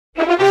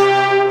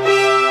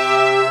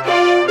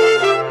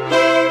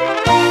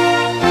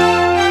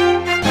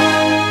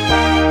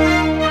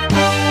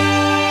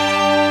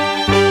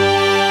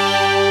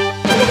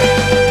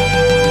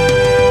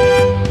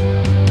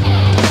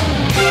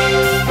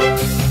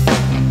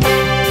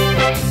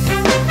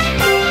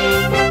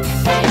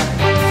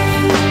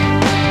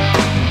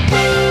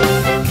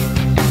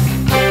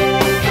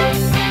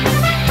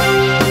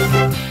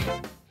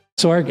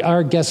So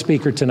our guest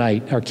speaker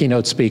tonight, our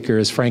keynote speaker,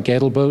 is Frank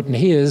Edelblut, and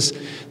he is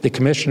the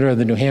Commissioner of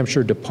the New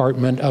Hampshire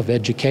Department of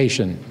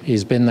Education.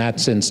 He's been that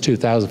since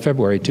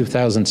February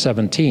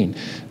 2017,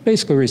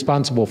 basically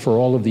responsible for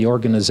all of the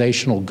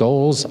organizational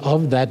goals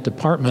of that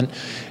department,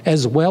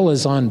 as well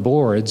as on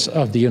boards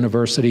of the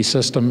university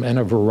system and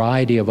a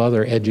variety of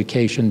other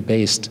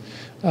education-based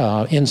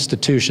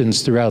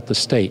institutions throughout the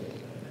state.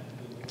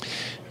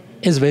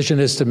 His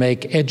vision is to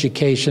make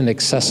education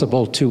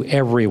accessible to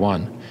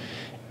everyone,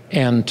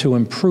 and to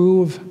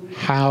improve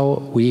how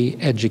we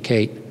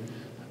educate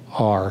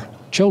our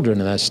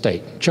children in that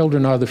state.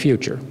 Children are the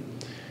future,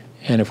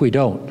 and if we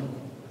don't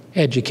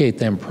educate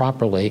them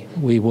properly,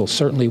 we will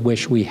certainly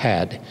wish we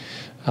had.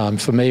 I'm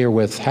familiar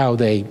with how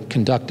they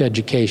conduct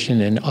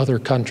education in other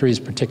countries,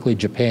 particularly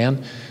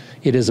Japan.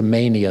 It is a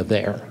mania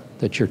there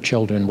that your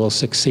children will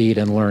succeed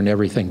and learn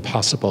everything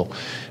possible.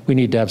 We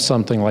need to have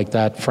something like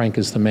that. Frank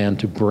is the man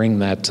to bring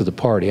that to the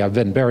party. I've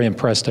been very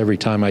impressed every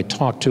time I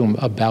talk to him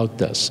about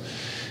this.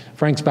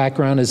 Frank's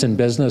background is in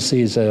business.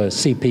 He's a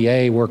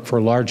CPA, worked for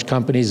large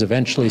companies,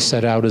 eventually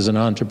set out as an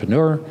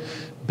entrepreneur,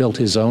 built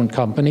his own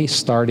company,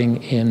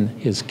 starting in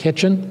his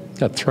kitchen,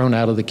 got thrown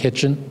out of the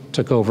kitchen,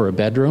 took over a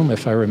bedroom,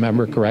 if I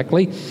remember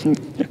correctly.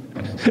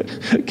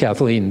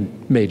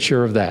 Kathleen made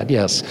sure of that,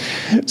 yes.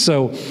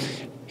 So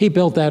he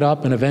built that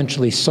up and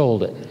eventually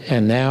sold it.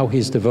 And now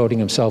he's devoting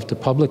himself to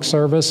public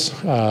service,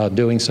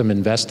 doing some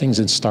investings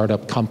in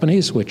startup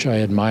companies, which I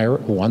admire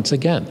once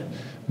again,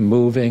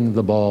 moving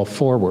the ball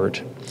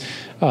forward.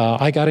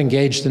 I got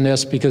engaged in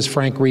this because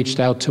Frank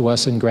reached out to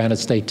us in Granite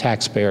State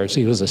taxpayers.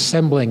 He was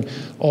assembling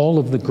all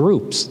of the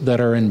groups that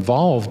are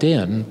involved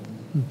in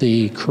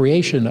the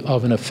creation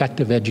of an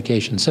effective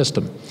education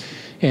system.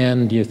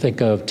 And you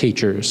think of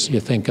teachers, you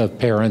think of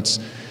parents.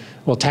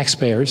 Well,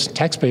 taxpayers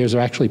are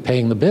actually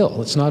paying the bill.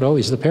 It's not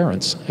always the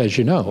parents, as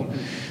you know.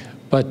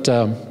 But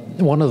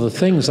one of the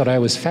things that I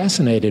was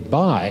fascinated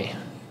by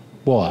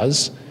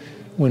was,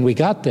 when we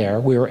got there,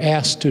 we were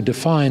asked to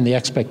define the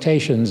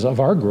expectations of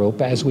our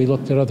group as we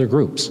looked at other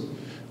groups.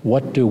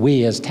 What do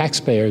we as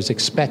taxpayers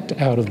expect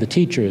out of the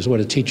teachers? What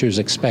do teachers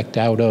expect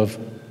out of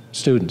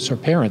students or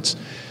parents?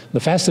 The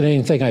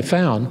fascinating thing I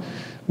found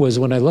was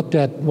when I looked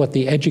at what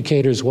the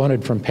educators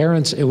wanted from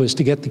parents, it was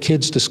to get the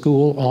kids to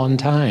school on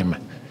time.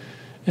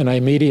 And I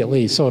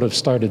immediately sort of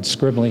started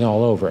scribbling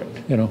all over it.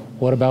 You know,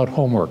 what about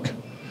homework?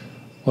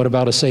 What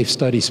about a safe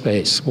study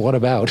space? What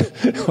about?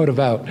 What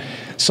about?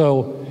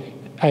 So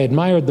I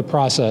admired the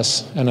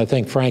process, and I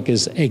think Frank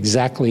is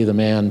exactly the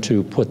man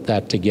to put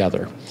that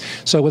together.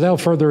 So without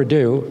further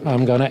ado,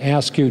 I'm going to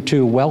ask you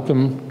to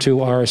welcome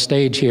to our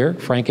stage here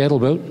Frank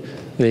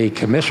Edelblut, the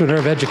Commissioner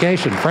of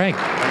Education. Frank,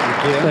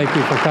 thank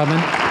you for coming.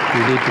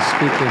 You need to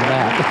speak in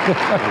that.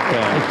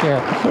 Take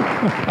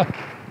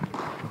care.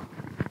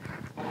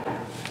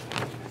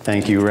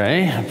 Thank you,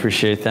 Ray. I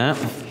appreciate that.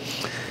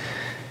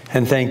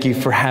 And thank you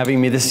for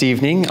having me this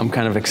evening. I'm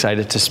kind of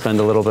excited to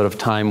spend a little bit of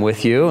time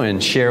with you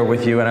and share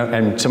with you.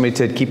 And somebody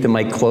said keep the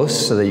mic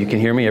close so that you can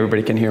hear me.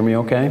 Everybody can hear me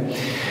okay?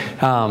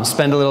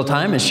 Spend a little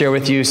time and share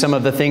with you some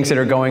of the things that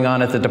are going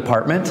on at the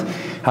department.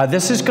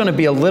 This is going to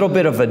be a little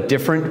bit of a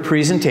different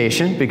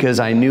presentation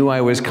because I knew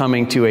I was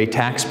coming to a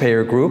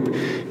taxpayer group.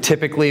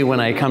 Typically, when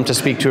I come to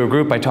speak to a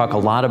group, I talk a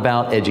lot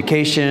about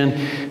education,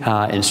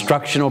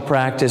 instructional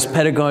practice,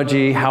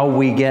 pedagogy, how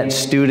we get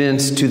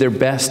students to their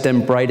best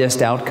and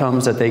brightest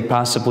outcomes that they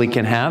possibly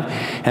can have.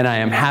 And I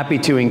am happy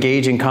to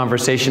engage in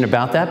conversation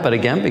about that. But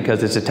again,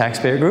 because it's a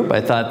taxpayer group, I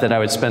thought that I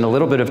would spend a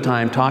little bit of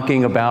time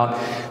talking about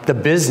the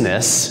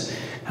business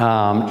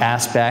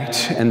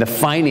aspect and the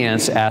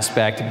finance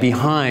aspect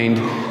behind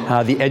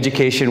the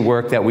education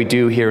work that we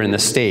do here in the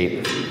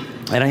state.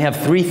 And I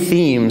have three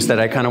themes that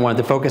I kind of wanted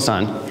to focus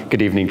on.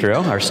 Good evening, Drew.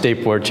 Our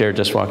state board chair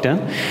just walked in.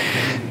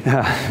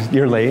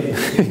 You're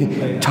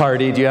late.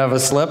 Tardy. Do you have a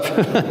slip?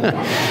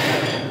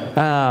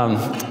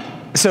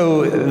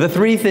 So the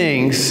three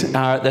things,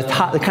 kind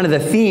of the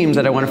themes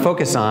that I want to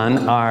focus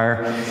on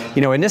are,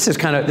 you know, and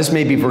this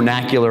may be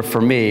vernacular for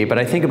me, but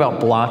I think about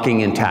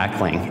blocking and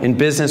tackling. In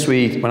business,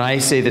 when I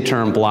say the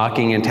term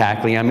blocking and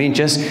tackling, I mean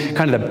just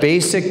kind of the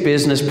basic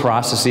business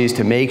processes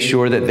to make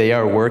sure that they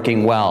are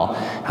working well,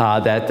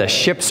 that the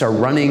ships are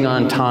running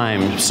on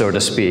time, so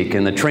to speak,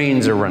 and the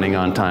trains are running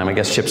on time. I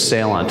guess ships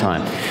sail on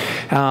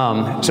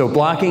time. So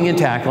blocking and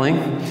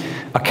tackling,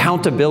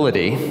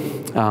 accountability.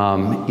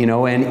 And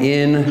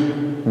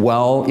in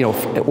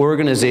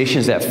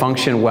organizations that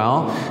function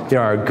well,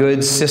 there are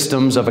good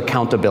systems of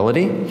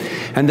accountability.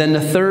 And then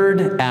the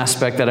third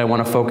aspect that I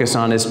want to focus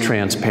on is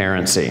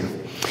transparency.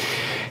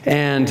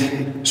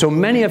 And so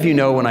many of you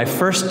know when I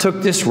first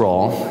took this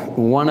role,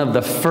 one of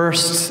the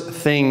first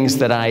things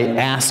that I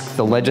asked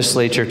the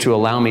legislature to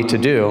allow me to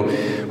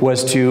do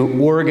was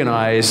to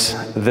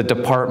organize the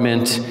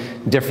department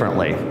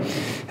differently.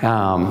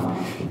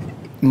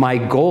 My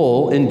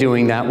goal in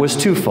doing that was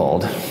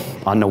twofold.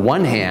 On the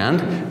one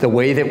hand, the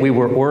way that we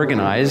were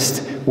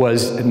organized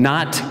was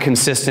not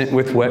consistent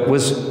with what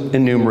was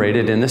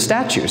enumerated in the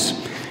statutes.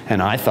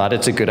 And I thought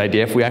it's a good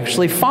idea if we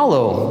actually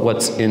follow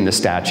what's in the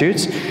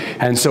statutes,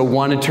 and so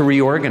wanted to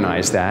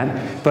reorganize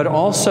that, but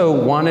also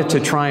wanted to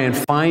try and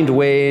find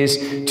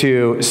ways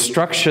to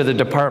structure the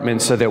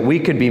department so that we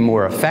could be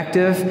more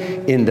effective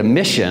in the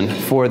mission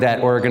for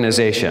that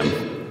organization.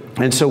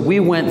 And so we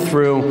went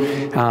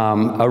through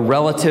a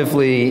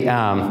relatively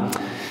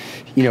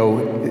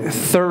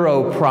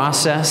thorough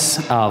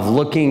process of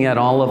looking at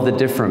all of the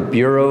different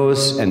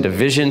bureaus and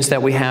divisions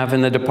that we have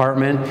in the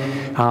department,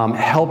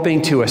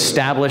 helping to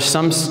establish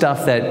some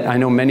stuff that I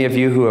know many of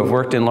you who have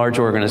worked in large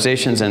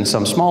organizations and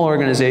some small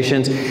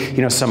organizations,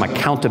 some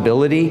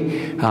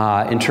accountability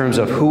in terms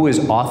of who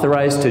is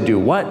authorized to do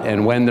what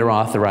and when they're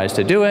authorized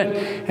to do it,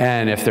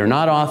 and if they're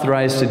not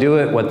authorized to do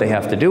it, what they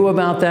have to do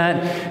about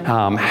that,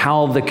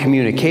 how the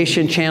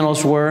communication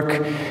channels work,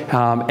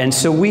 and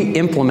so we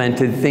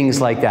implemented things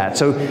like that.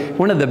 So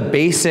one of the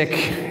basic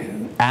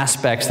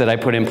aspects that I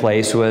put in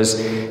place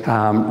was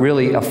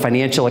really a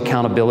financial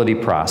accountability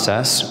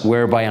process,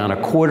 whereby on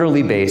a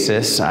quarterly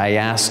basis, I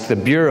asked the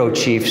bureau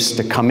chiefs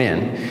to come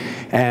in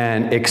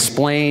and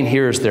explain,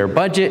 here's their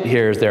budget,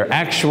 here's their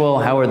actual,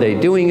 how are they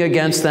doing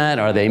against that,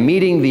 are they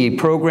meeting the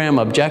program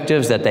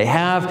objectives that they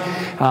have,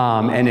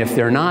 and if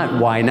they're not,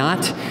 why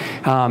not?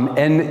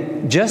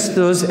 And just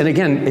those, and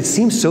again, it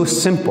seems so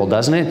simple,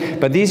 doesn't it?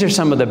 But these are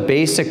some of the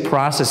basic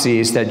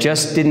processes that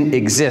just didn't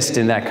exist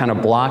in that kind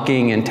of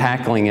blocking and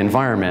tackling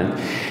environment.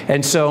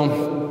 And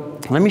so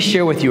let me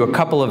share with you a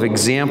couple of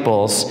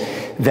examples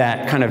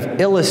that kind of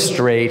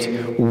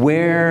illustrate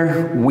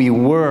where we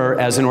were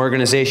as an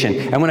organization.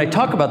 And when I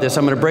talk about this,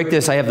 I'm going to break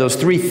this. I have those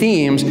three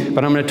themes,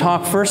 but I'm going to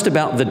talk first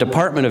about the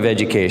Department of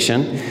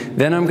Education,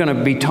 then I'm going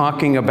to be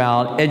talking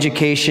about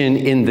education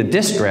in the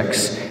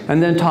districts,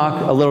 and then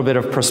talk a little bit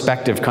of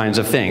prospective kinds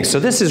of things. So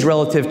this is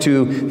relative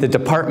to the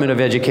Department of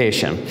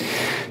Education.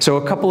 So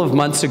a couple of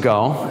months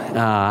ago,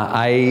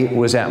 I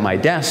was at my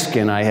desk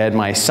and I had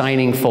my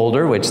signing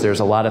folder, which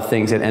there's a lot of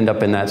things that end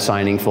up in that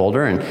signing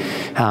folder, and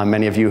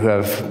many of you who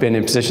have been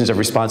in positions of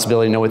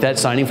responsibility know what that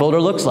signing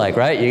folder looks like,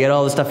 right? You get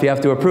all the stuff you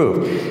have to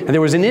approve. And there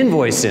was an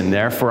invoice in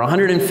there for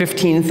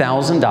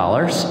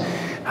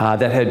 $115,000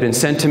 that had been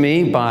sent to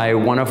me by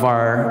one of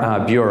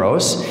our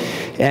bureaus,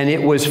 and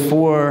it was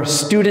for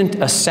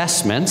student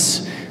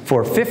assessments,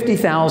 for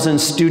 50,000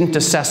 student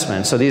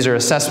assessments. So these are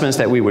assessments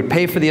that we would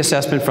pay for the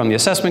assessment from the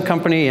assessment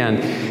company, and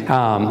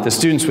the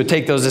students would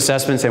take those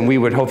assessments, and we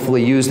would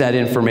hopefully use that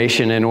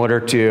information in order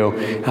to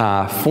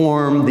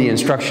form the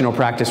instructional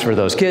practice for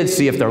those kids,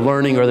 see if they're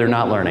learning or they're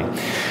not learning.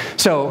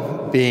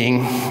 So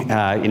being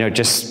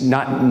just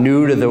not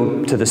new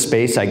to the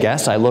space, I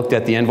guess, I looked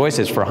at the invoice.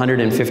 It's for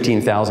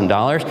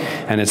 $115,000,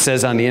 and it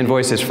says on the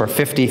invoice it's for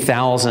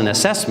 50,000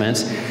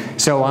 assessments.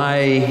 So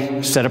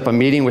I set up a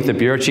meeting with the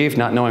bureau chief,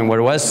 not knowing what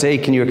it was, say,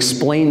 can you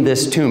explain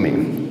this to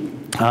me?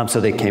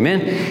 So they came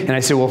in, and I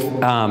said, well,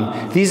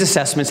 these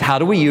assessments, how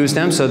do we use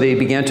them? So they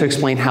began to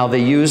explain how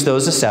they use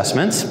those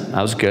assessments.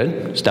 That was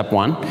good, step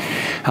one.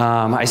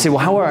 I said, well,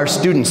 how are our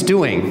students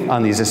doing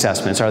on these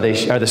assessments? Are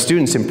the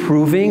students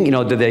improving?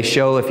 Do they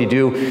show, if you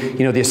do,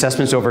 the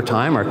assessments over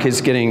time, are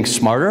kids getting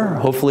smarter,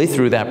 hopefully,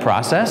 through that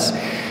process?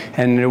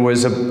 And there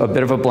was a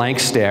bit of a blank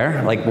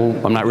stare, like, well,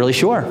 I'm not really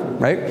sure,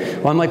 right?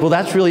 Well, I'm like, well,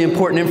 that's really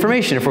important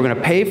information. If we're going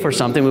to pay for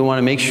something, we want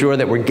to make sure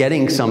that we're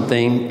getting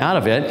something out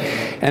of it.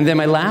 And then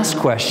my last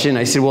question,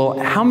 I said, well,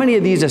 how many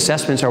of these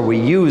assessments are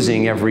we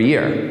using every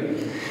year?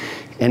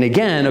 And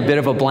again, a bit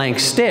of a blank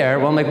stare.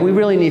 Well, I'm like, we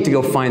really need to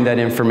go find that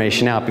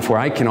information out before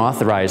I can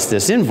authorize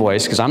this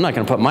invoice, because I'm not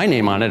going to put my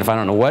name on it if I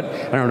don't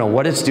know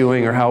what it's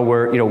doing or how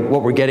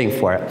what we're getting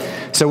for it.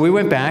 So we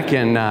went back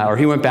or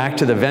he went back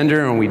to the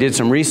vendor, and we did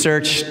some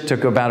research.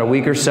 Took about a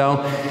week or so,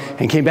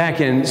 and came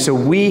back. And so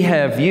we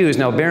have used,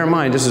 now bear in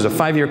mind, this is a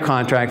 5-year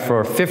contract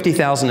for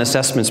 50,000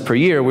 assessments per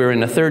year. We were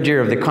in the 3rd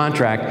year of the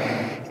contract,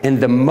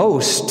 and the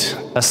most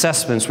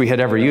assessments we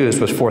had ever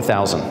used was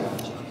 4,000.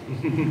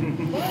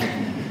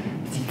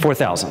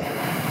 4,000.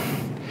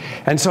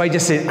 And so I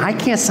just said, I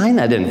can't sign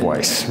that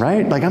invoice,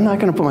 right? Like, I'm not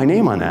going to put my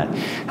name on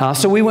that.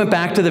 So we went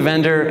back to the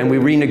vendor and we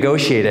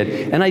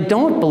renegotiated. And I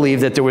don't believe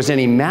that there was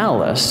any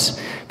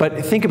malice,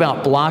 but think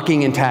about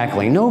blocking and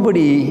tackling.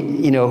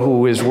 Nobody,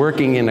 who is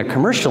working in a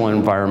commercial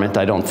environment,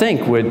 I don't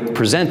think, would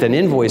present an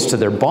invoice to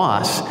their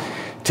boss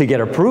to get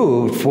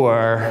approved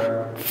for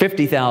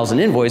 50,000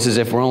 invoices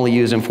if we're only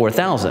using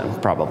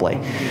 4,000, probably.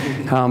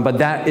 But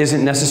that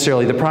isn't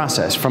necessarily the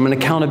process. From an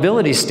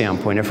accountability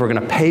standpoint, if we're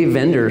going to pay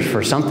vendors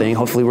for something,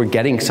 hopefully we're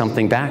getting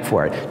something back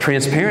for it.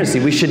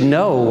 Transparency, we should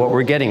know what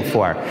we're getting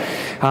for.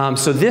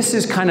 So this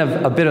is kind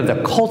of a bit of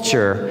the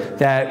culture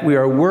that we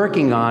are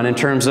working on in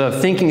terms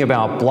of thinking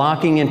about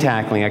blocking and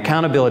tackling,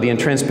 accountability and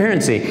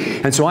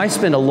transparency. And so I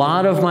spend a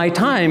lot of my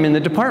time in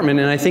the department,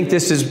 and I think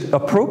this is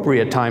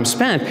appropriate time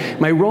spent.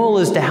 My role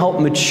is to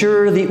help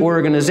mature the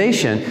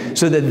organization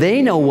so that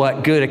they know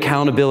what good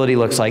accountability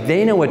looks like,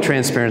 they know what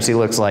transparency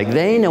looks like,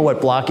 they know what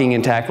blocking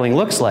and tackling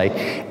looks like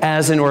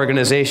as an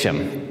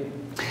organization.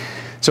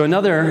 So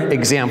another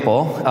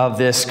example of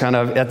this kind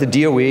of at the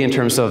DOE in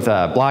terms of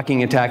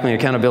blocking and tackling,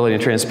 accountability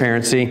and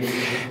transparency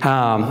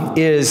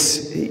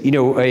is,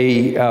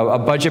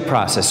 a budget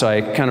process. So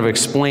I kind of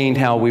explained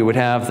how we would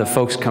have the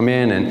folks come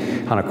in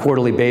and on a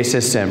quarterly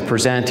basis and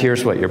present,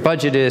 here's what your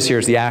budget is,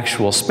 here's the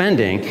actual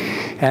spending.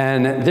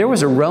 And there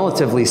was a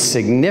relatively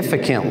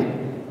significant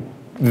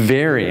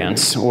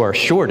variance, or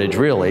shortage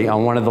really,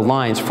 on one of the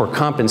lines for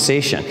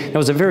compensation. It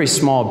was a very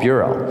small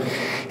bureau.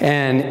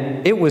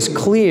 And it was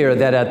clear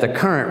that at the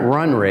current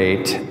run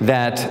rate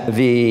that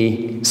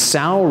the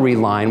salary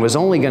line was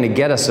only going to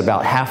get us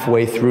about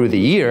halfway through the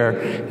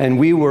year, and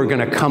we were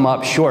going to come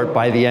up short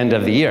by the end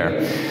of the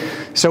year.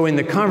 So in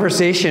the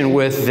conversation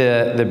with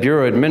the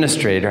Bureau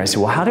Administrator, I said,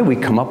 well, how did we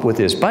come up with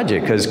this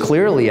budget? Because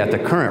clearly at the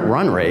current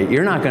run rate,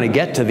 you're not going to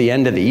get to the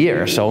end of the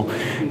year. So,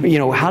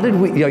 how did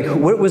we,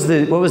 what was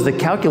the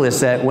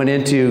calculus that went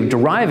into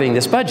deriving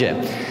this budget?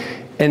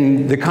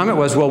 And the comment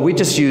was, well, we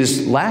just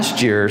used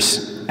last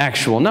year's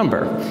actual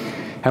number.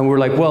 And we're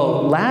like,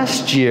 well,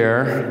 last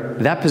year,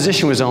 that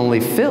position was only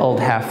filled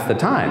half the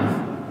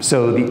time.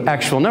 So the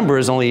actual number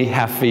is only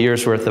half a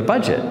year's worth of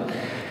budget.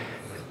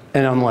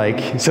 And I'm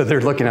like, so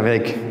they're looking at me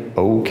like,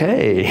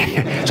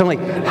 okay. So I'm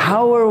like,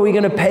 how are we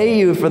going to pay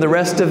you for the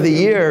rest of the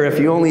year if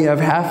you only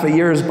have half a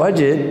year's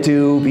budget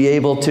to be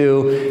able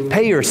to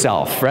pay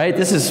yourself, right?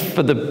 This is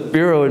for the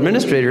Bureau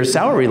Administrator's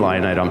salary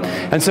line item.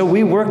 And so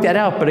we worked that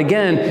out. But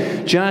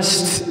again,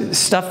 just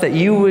stuff that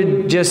you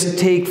would just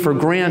take for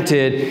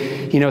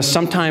granted,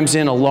 sometimes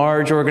in a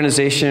large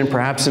organization,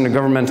 perhaps in a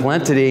governmental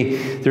entity,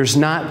 there's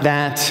not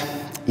that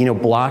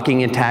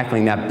blocking and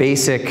tackling, that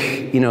basic,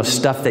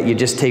 stuff that you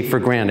just take for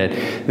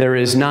granted. There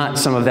is not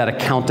some of that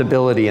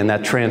accountability and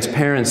that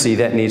transparency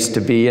that needs to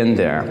be in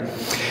there.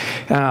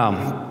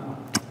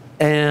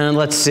 And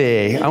let's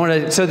see,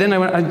 so then I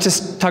want to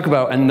just talk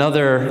about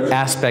another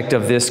aspect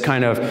of this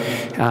kind of,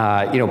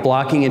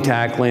 blocking and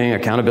tackling,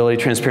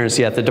 accountability,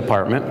 transparency at the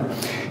department.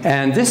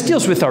 And this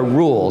deals with our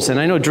rules. And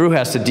I know Drew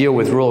has to deal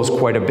with rules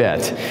quite a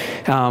bit.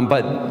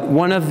 But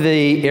one of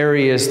the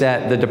areas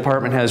that the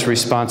department has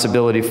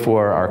responsibility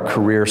for are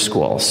career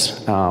schools,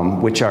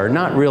 which are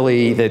not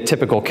really the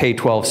typical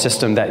K-12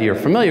 system that you're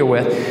familiar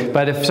with.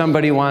 But if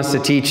somebody wants to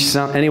teach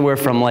anywhere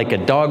from like a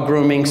dog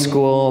grooming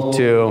school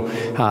to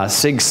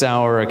Sig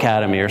Sauer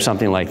Academy or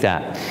something like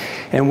that.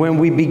 And when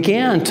we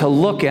began to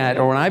look at,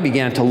 or when I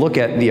began to look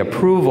at the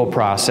approval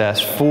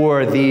process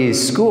for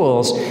these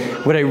schools,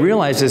 what I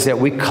realized is that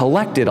we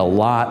collected a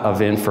lot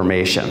of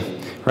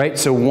information, right?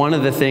 So one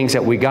of the things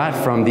that we got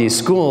from these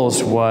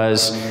schools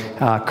was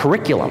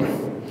curriculum.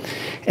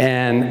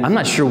 And I'm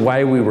not sure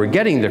why we were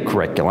getting the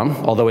curriculum,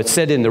 although it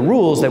said in the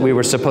rules that we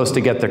were supposed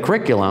to get the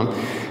curriculum.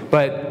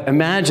 But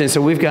imagine,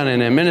 so we've got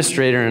an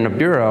administrator in a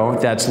bureau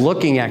that's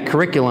looking at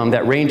curriculum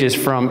that ranges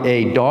from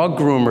a dog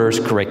groomer's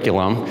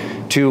curriculum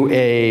to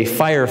a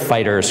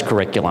firefighter's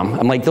curriculum.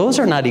 I'm like, those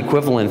are not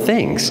equivalent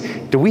things.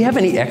 Do we have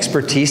any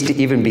expertise to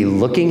even be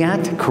looking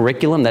at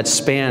curriculum that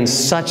spans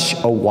such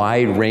a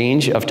wide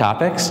range of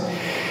topics?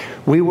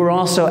 We were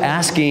also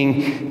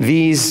asking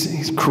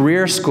these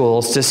career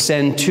schools to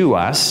send to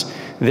us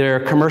their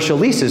commercial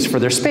leases for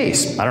their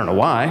space. I don't know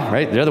why,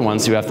 right? They're the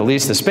ones who have to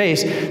lease the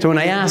space. So when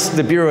I asked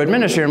the Bureau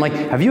Administrator, I'm like,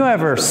 have you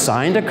ever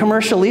signed a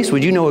commercial lease?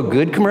 Would you know a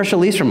good commercial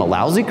lease from a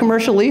lousy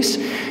commercial lease?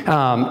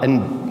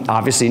 And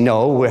obviously,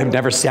 no, we have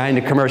never signed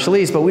a commercial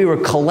lease, but we were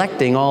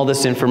collecting all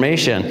this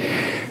information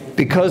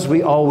because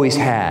we always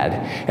had.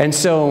 And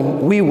so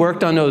we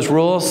worked on those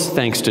rules,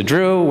 thanks to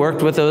Drew,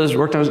 worked on those,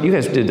 you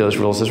guys did those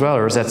rules as well,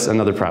 or is that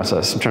another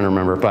process? I'm trying to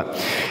remember, but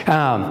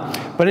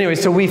anyway,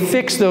 so we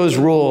fixed those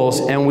rules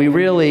and we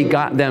really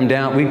got them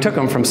down. We took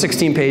them from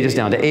 16 pages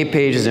down to 8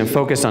 pages and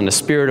focused on the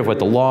spirit of what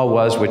the law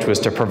was, which was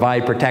to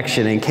provide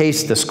protection in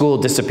case the school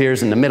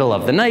disappears in the middle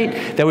of the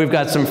night, that we've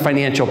got some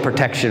financial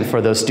protection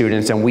for those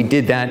students. And we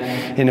did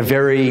that in a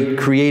very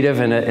creative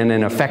and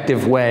an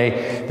effective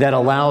way that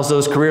allows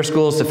those career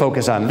schools to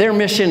focus on their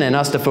mission and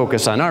us to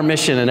focus on our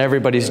mission, and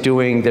everybody's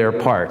doing their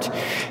part.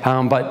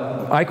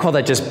 But I call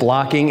that just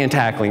blocking and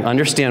tackling.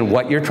 Understand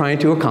what you're trying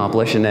to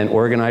accomplish and then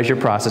organize your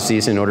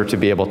processes in order to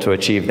be able to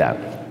achieve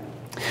that.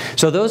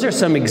 So those are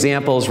some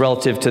examples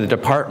relative to the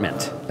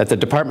department, at the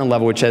department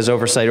level, which has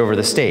oversight over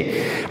the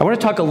state. I want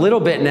to talk a little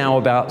bit now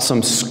about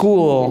some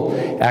school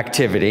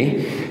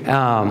activity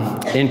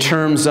in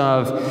terms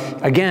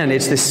of, again,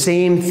 it's the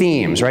same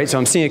themes, right? So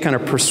I'm seeing it kind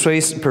of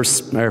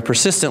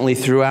persistently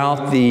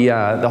throughout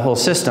the whole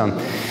system.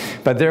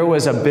 But there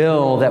was a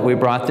bill that we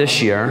brought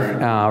this year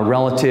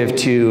relative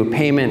to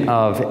payment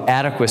of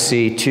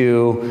adequacy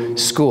to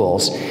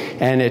schools.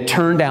 And it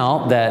turned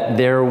out that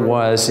there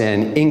was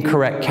an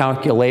incorrect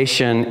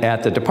calculation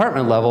at the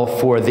department level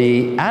for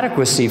the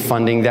adequacy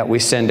funding that we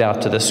send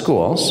out to the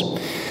schools.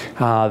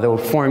 The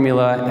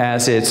formula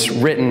as it's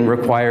written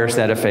requires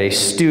that if a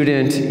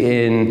student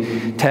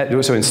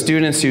in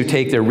students who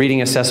take their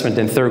reading assessment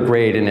in 3rd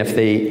grade, and if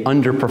they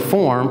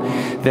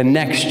underperform, the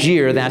next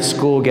year that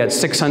school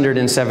gets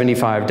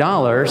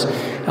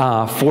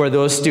 $675 for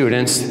those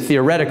students,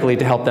 theoretically,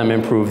 to help them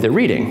improve their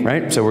reading,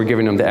 right? So we're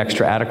giving them the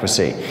extra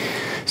adequacy.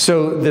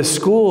 So the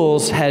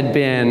schools had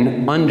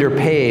been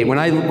underpaid. When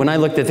I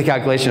looked at the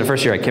calculation the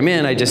first year I came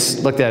in, I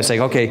just looked at it, I was like,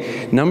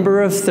 okay,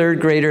 number of third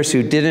graders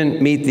who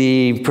didn't meet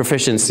the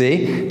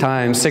proficiency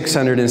times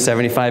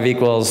 675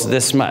 equals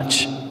this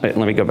much. Wait,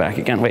 let me go back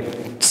again. Wait,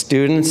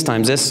 students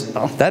times this,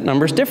 oh, that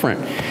number's different.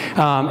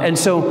 And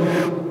so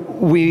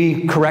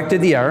we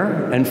corrected the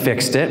error and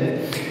fixed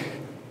it.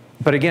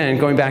 But again,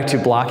 going back to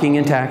blocking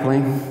and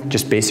tackling,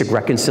 just basic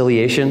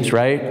reconciliations,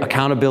 right?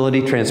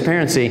 Accountability,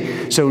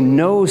 transparency. So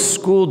no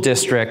school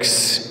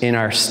districts in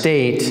our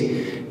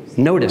state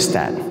noticed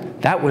that.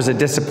 That was a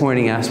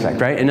disappointing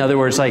aspect, right? In other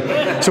words,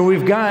 like, so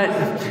we've got,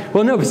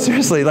 well, no, but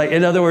seriously, like,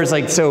 in other words,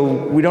 like, so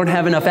we don't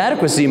have enough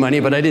adequacy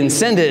money, but I didn't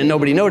send it, and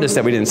nobody noticed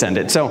that we didn't send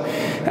it. So,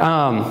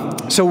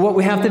 so what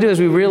we have to do is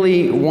we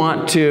really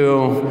want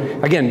to,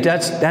 again,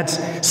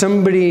 that's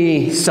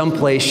somebody,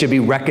 someplace should be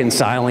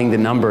reconciling the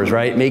numbers,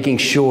 right? Making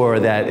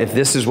sure that if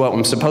this is what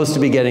I'm supposed to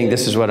be getting,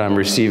 this is what I'm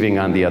receiving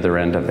on the other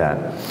end of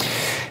that.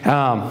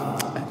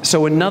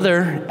 So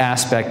another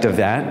aspect of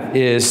that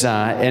is,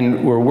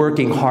 and we're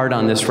working hard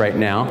on this right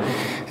now,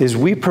 is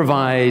we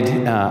provide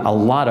a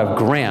lot of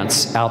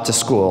grants out to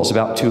schools,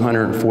 about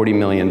 $240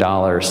 million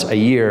a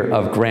year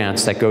of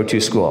grants that go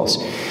to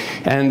schools.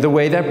 And the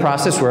way that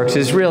process works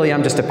is really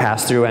I'm just a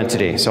pass-through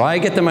entity. So I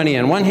get the money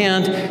in one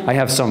hand, I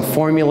have some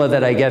formula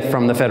that I get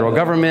from the federal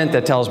government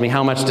that tells me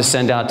how much to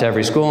send out to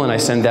every school, and I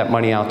send that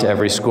money out to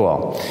every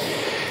school.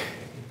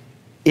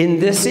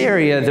 In this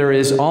area, there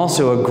is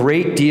also a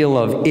great deal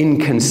of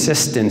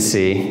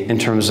inconsistency in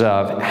terms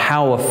of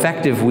how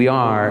effective we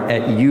are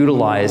at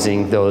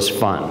utilizing those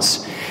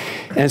funds.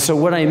 And so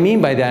what I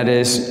mean by that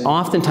is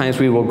oftentimes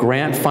we will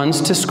grant funds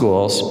to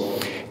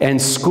schools,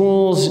 and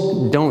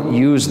schools don't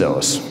use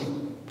those.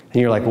 And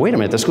you're like, wait a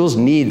minute, the schools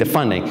need the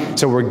funding.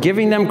 So we're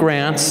giving them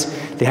grants,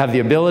 they have the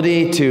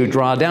ability to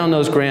draw down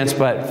those grants,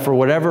 but for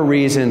whatever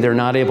reason, they're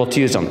not able to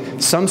use them.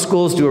 Some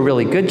schools do a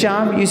really good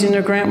job using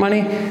their grant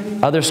money,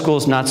 other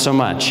schools not so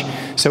much.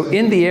 So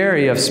in the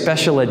area of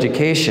special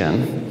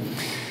education,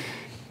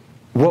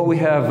 what we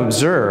have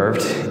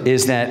observed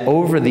is that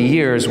over the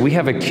years, we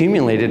have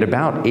accumulated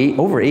about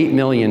over $8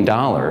 million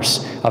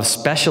of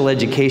special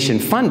education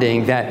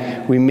funding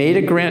that we made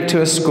a grant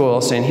to a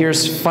school saying,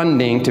 here's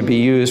funding to be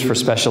used for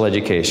special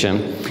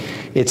education.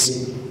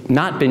 It's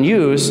not been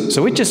used,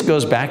 so it just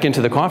goes back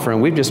into the coffer, and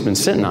we've just been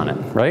sitting on it,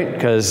 right?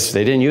 Because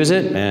they didn't use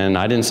it, and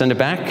I didn't send it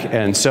back.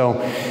 And so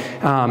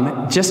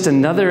just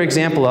another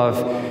example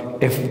of,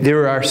 if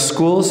there are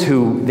schools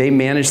who they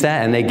manage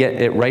that and they get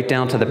it right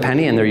down to the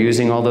penny and they're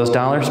using all those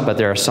dollars, but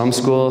there are some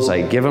schools,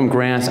 I give them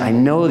grants, I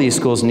know these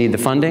schools need the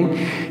funding,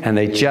 and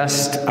they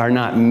just are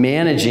not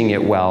managing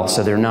it well,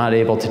 so they're not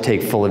able to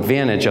take full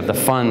advantage of the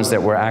funds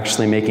that we're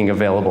actually making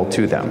available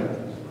to them.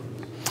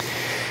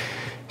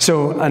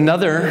 So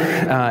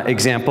another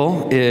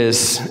example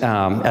is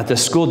at the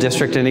school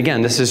district, and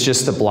again, this is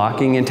just the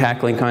blocking and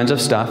tackling kinds of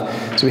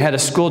stuff. So we had a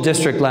school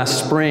district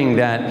last spring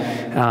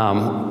that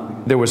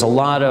there was a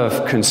lot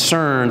of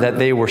concern that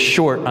they were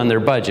short on their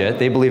budget.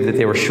 They believed that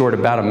they were short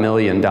about $1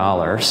 million.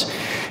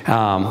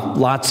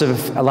 Lots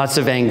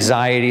of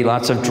anxiety,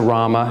 lots of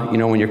drama. You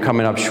know, when you're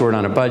coming up short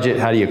on a budget,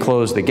 how do you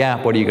close the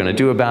gap? What are you going to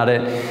do about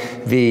it?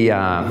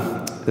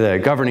 The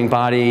governing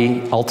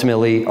body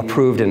ultimately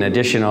approved an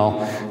additional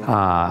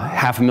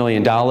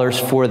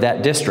 $500,000 for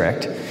that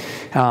district.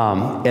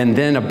 And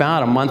then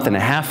about a month and a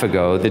half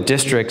ago, the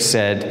district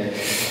said,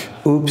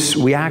 oops,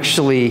 we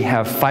actually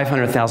have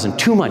 $500,000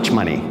 too much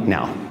money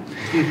now.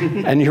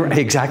 And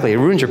exactly, it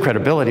ruins your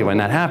credibility when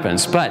that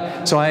happens.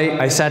 But, so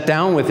I sat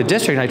down with the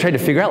district and I tried to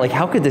figure out, like,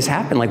 how could this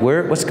happen? Like,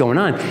 what's going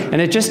on?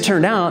 And it just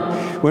turned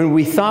out, when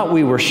we thought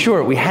we were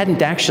short, we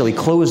hadn't actually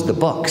closed the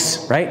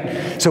books,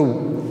 right?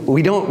 So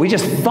we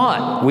just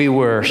thought we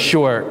were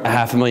short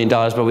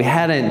 $500,000, but we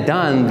hadn't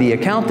done the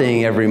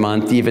accounting every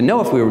month to even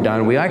know if we were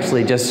done. We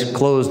actually just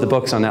closed the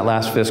books on that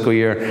last fiscal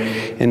year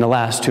in the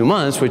last 2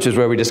 months, which is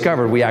where we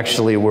discovered we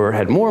actually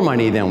had more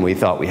money than we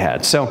thought we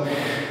had. So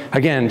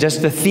again,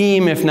 just the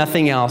theme, if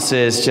nothing else,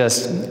 is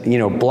just, you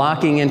know,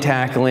 blocking and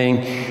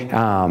tackling,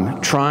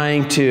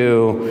 trying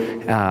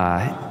to,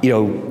 you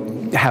know,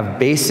 have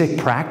basic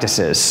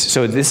practices.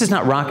 So this is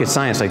not rocket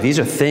science. Like, these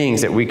are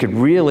things that we could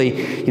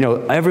really, you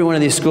know, every one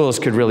of these schools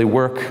could really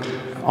work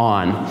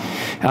on.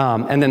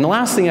 And then the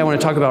last thing I want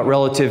to talk about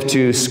relative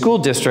to school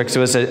districts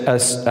was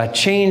a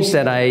change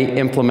that I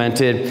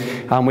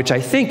implemented, which I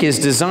think is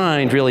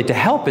designed really to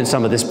help in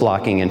some of this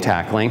blocking and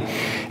tackling,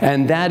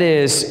 and that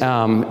is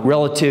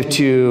relative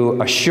to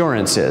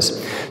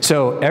assurances.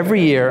 So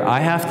every year I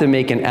have to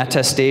make an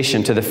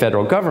attestation to the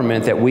federal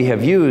government that we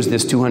have used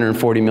this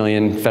 $240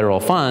 million federal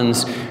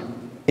funds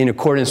in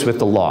accordance with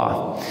the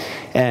law,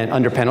 and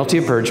under penalty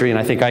of perjury, and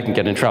I think I can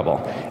get in trouble.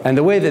 And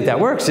the way that that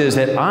works is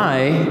that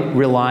I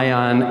rely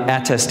on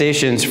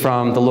attestations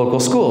from the local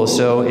schools.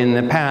 So in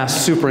the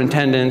past,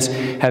 superintendents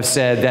have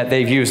said that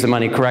they've used the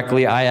money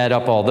correctly. I add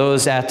up all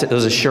those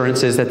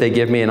assurances that they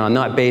give me, and on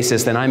that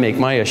basis, then I make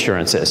my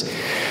assurances.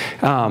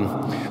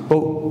 But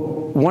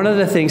one of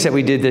the things that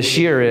we did this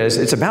year is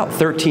it's about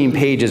 13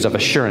 pages of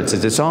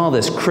assurances. It's all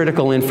this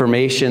critical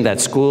information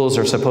that schools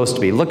are supposed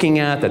to be looking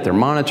at, that they're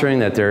monitoring,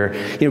 that they're,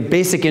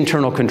 basic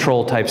internal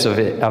control types of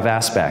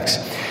aspects.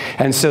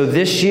 And so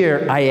this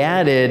year I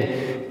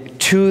added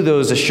to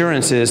those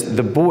assurances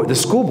the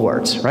school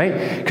boards,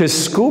 right? Because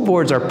school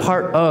boards are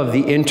part of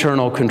the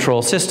internal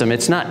control system.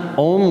 It's not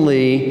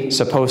only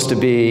supposed to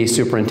be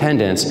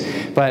superintendents,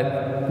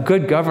 but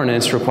good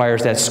governance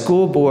requires that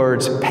school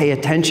boards pay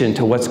attention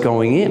to what's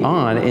going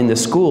on in the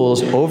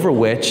schools over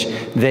which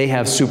they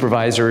have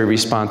supervisory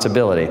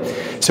responsibility.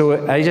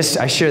 So I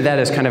share that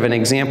as kind of an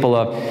example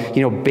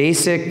of,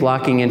 basic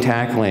blocking and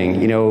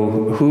tackling,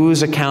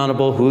 who's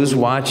accountable, who's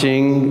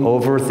watching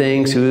over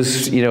things,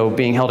 who's,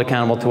 being held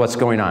accountable to what's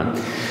going on.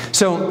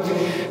 So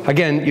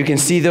again, you can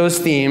see those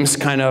themes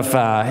kind of,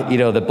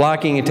 the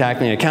blocking and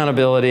tackling,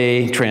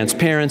 accountability,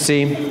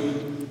 transparency.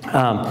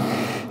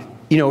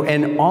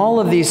 And all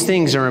of these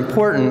things are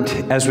important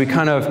as we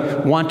kind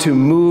of want to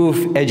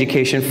move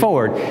education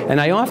forward.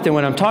 And I often,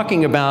 when I'm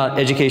talking about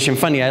education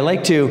funding, I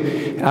like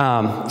to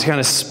kind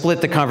of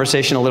split the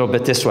conversation a little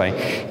bit this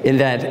way, in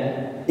that,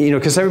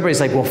 because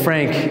everybody's like, well,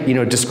 Frank,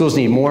 do schools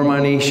need more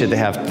money? Do they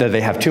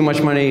have too much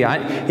money?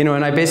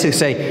 And I basically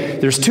say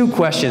there's two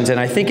questions, and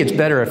I think it's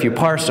better if you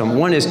parse them.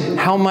 One is,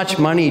 how much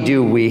money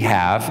do we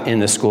have in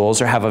the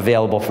schools or have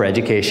available for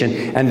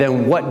education? And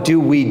then what do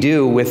we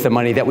do with the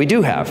money that we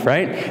do have,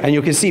 right? And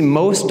you can see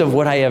most of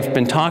what I have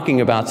been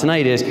talking about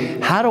tonight is,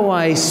 how do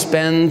I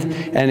spend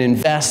and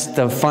invest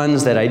the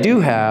funds that I do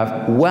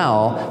have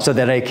well so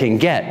that I can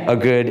get a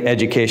good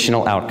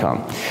educational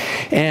outcome?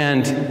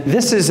 And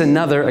this is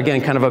another, again,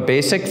 kind of a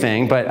basic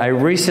thing, but I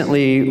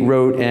recently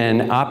wrote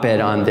an op-ed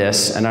on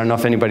this, and I don't know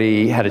if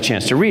anybody had a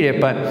chance to read it,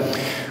 but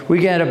we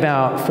get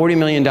about $40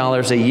 million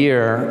a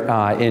year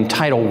in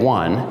Title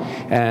I,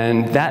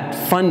 and that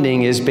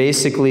funding is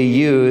basically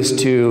used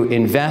to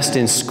invest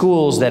in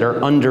schools that are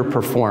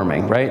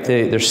underperforming, right?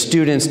 Their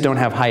students don't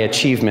have high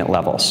achievement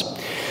levels.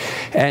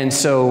 And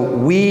so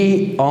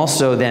we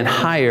also then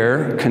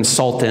hire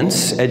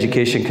consultants,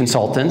 education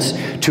consultants,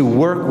 to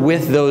work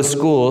with those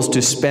schools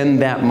to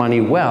spend that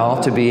money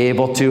well to be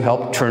able to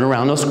help turn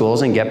around those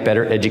schools and get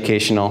better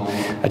educational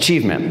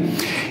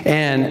achievement.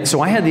 And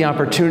so I had the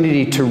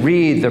opportunity to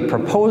read the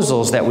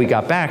proposals that we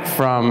got back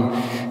from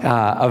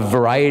a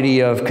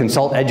variety of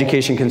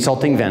education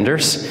consulting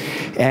vendors.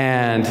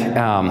 And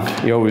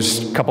it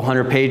was a couple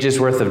hundred pages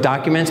worth of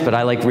documents, but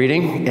I like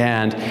reading.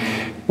 And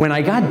when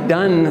I got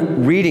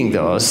done reading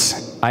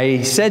those,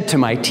 I said to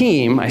my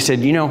team, I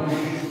said,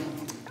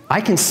 I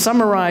can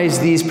summarize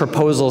these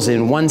proposals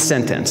in one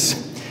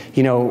sentence.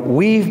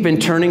 We've been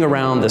turning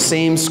around the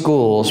same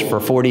schools for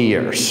 40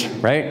 years,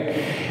 right?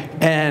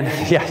 And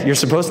yeah, you're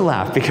supposed to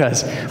laugh,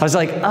 because I was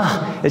like,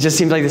 it just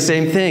seems like the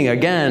same thing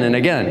again and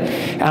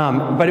again.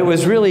 But it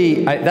was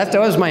really, that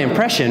was my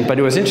impression, but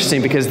it was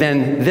interesting because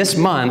then this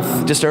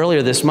month, just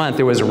earlier this month,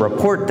 there was a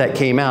report that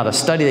came out, a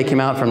study that came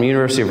out from the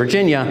University of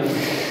Virginia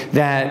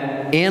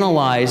that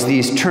analyzed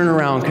these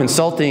turnaround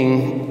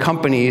consulting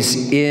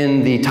companies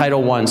in the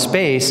Title I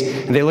space.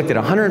 And they looked at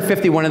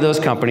 151 of those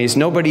companies,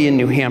 nobody in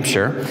New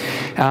Hampshire,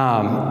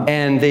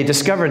 and they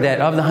discovered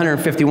that of the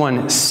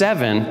 151,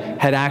 7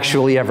 had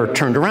actually ever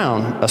turned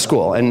around a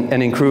school and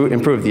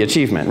improved the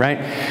achievement,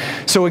 right?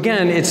 So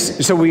again,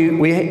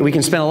 we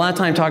can spend a lot of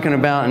time talking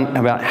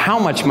about how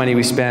much money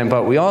we spend,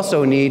 but we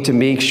also need to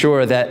make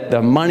sure that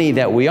the money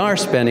that we are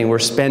spending, we're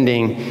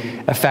spending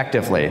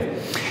effectively.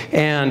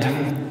 And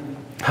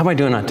how am I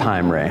doing on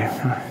time, Ray?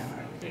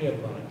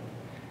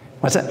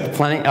 What's that?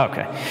 Plenty?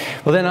 Okay.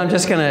 Well, then I'm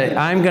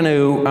going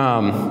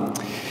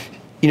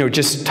to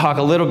just talk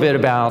a little bit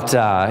about,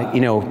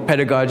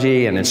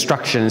 pedagogy and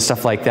instruction and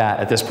stuff like that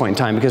at this point in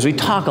time, because we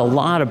talk a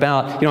lot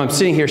about, I'm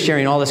sitting here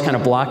sharing all this kind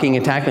of blocking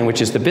and tackling, which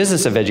is the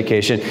business of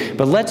education,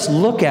 but let's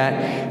look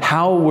at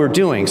how we're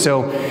doing.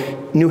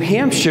 So New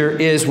Hampshire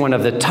is one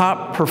of the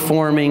top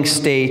performing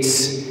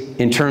states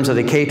in terms of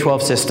the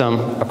K-12 system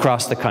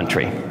across the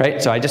country,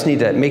 right? So I just need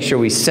to make sure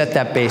we set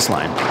that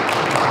baseline.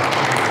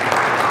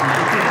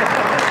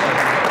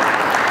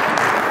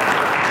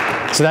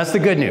 So that's the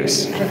good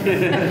news.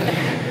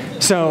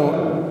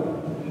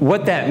 So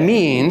what that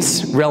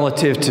means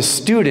relative to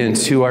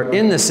students who are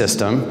in the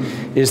system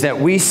is that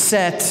we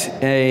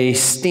set a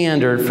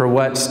standard for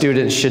what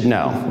students should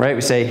know, right?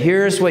 We say,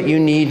 here's what you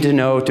need to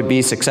know to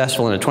be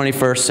successful in the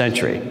 21st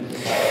century.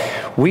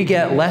 We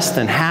get less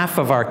than half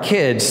of our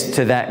kids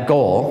to that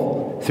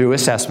goal through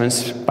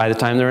assessments by the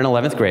time they're in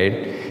 11th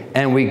grade,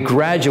 and we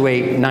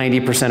graduate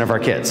 90% of our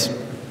kids.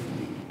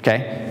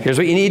 Okay? Here's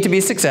what you need to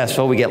be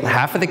successful. We get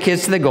half of the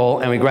kids to the goal,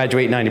 and we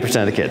graduate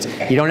 90% of the kids.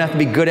 You don't have to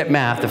be good at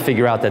math to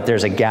figure out that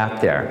there's a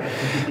gap there.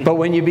 But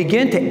when you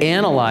begin to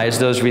analyze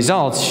those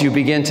results, you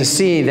begin to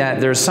see that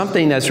there's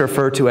something that's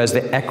referred to as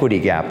the equity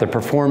gap, the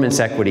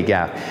performance equity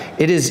gap.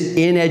 It is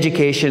in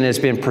education. It's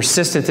been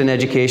persistent in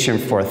education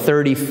for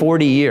 30,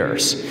 40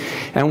 years.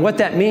 And what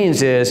that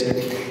means is,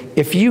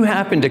 if you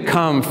happen to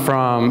come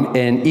from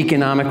an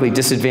economically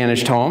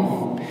disadvantaged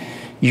home,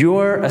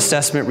 your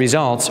assessment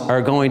results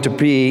are going to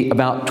be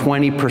about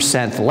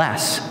 20%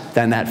 less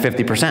than that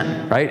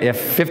 50%, right?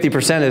 If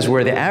 50% is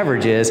where the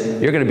average is,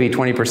 you're going to be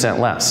 20%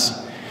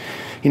 less.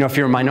 You know, if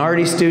you're a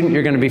minority student,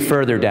 you're going to be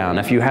further down.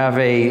 If you have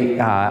a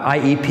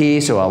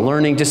IEP, so a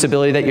learning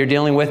disability that you're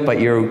dealing with,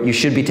 but you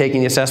should be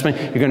taking the assessment,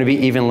 you're going to be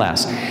even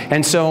less.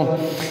 And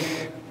so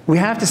we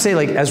have to say,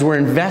 like, as we're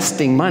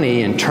investing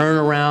money in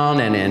turnaround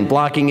and in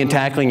blocking and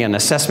tackling and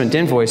assessment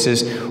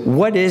invoices,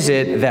 what is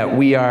it that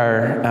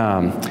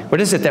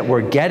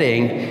we're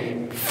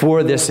getting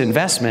for this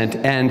investment?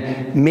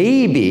 And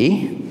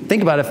maybe,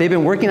 think about it, if they've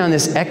been working on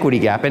this equity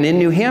gap, and in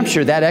New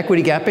Hampshire, that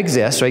equity gap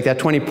exists, right? That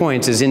 20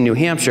 points is in New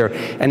Hampshire,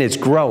 and it's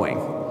growing,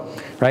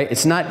 right?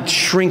 It's not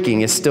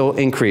shrinking, it's still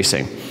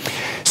increasing.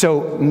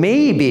 So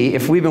maybe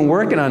if we've been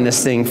working on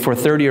this thing for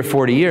 30 or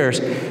 40 years,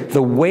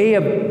 the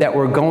way that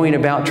we're going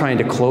about trying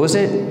to close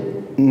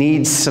it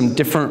needs some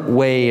different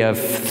way of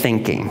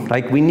thinking.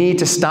 Like, we need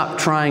to stop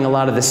trying a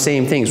lot of the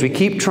same things. We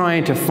keep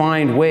trying to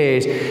find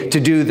ways to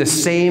do the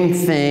same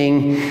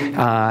thing,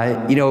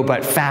 you know,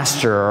 but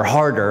faster or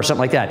harder or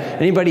something like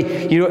that. Anybody,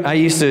 you know, I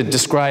used to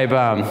describe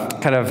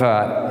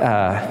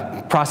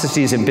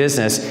processes in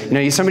business. You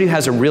know, somebody who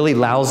has a really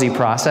lousy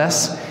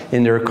process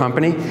in their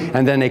company,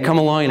 and then they come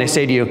along and they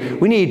say to you,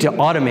 we need to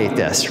automate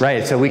this,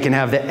 right? So we can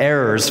have the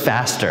errors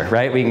faster,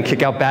 right? We can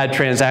kick out bad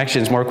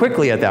transactions more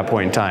quickly at that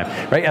point in time,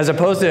 right? As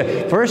opposed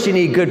to, first you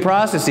need good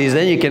processes,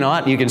 then you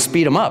can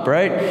speed them up,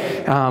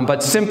 right?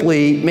 But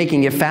simply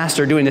making it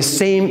faster, doing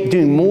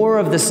more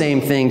of the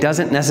same thing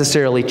doesn't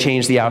necessarily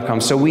change the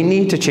outcome. So we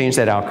need to change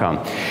that outcome.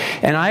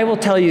 And I will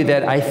tell you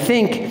that I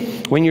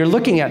think when you're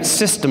looking at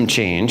system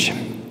change,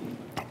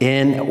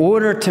 in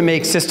order to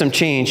make system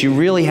change, you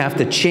really have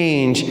to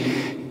change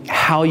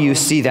how you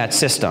see that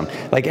system.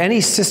 Like,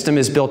 any system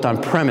is built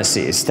on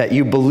premises that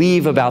you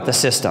believe about the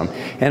system.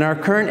 And our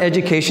current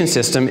education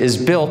system is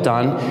built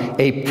on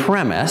a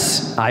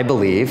premise, I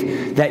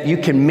believe, that you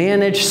can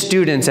manage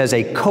students as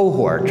a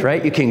cohort,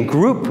 right? You can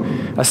group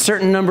a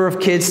certain number of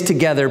kids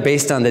together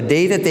based on the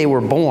day that they were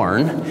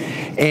born,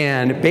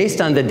 and based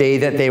on the day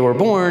that they were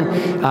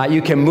born,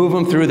 you can move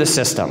them through the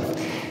system.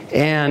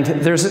 And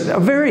there's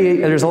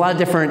a lot of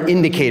different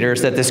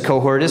indicators that this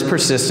cohort is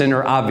persistent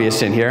or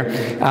obvious in here.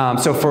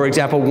 So for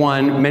example,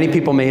 one, many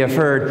people may have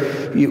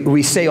heard,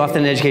 we say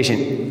often in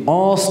education,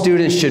 all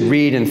students should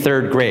read in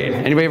 3rd grade.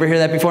 Anybody ever hear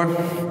that before?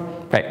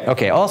 Right,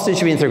 okay, all students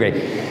should be in 3rd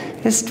grade.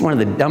 This is one of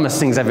the dumbest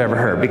things I've ever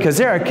heard, because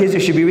there are kids who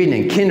should be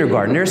reading in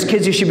kindergarten. There's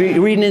kids who should be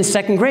reading in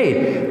 2nd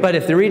grade. But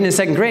if they're reading in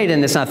 2nd grade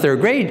and it's not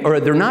 3rd grade, or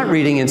they're not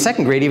reading in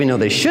 2nd grade even though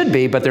they should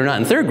be, but they're not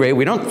in 3rd grade,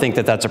 we don't think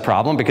that that's a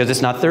problem because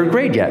it's not 3rd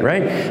grade yet,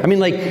 right? I mean,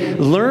 like,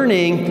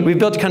 learning, we've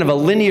built kind of a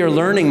linear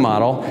learning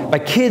model.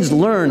 But kids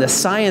learn, the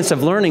science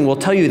of learning will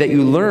tell you that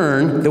you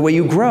learn the way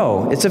you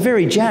grow. It's a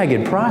very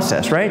jagged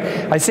process, right?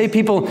 I say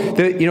people,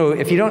 you know,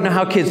 if you don't know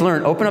how kids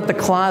learn, open up the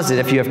closet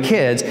if you have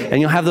kids,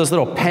 and you'll have those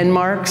little pen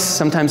marks.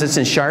 Sometimes it's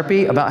in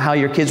Sharpie about how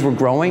your kids were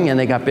growing and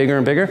they got bigger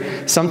and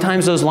bigger.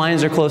 Sometimes those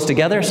lines are close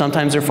together,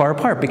 sometimes they're far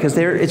apart because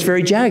it's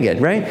very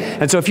jagged, right?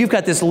 And so if you've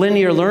got this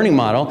linear learning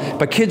model,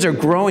 but kids are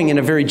growing in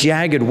a very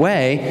jagged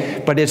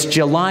way, but it's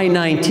July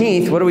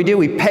 19th, what do?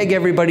 We peg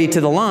everybody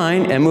to the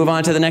line and move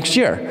on to the next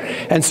year.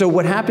 And so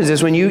what happens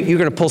is when you're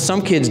going to pull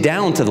some kids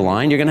down to the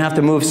line, you're going to have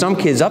to move some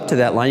kids up to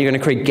that line, you're going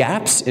to create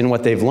gaps in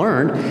what they've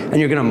learned, and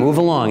you're going to move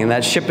along, and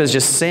that ship is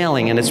just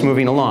sailing and it's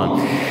moving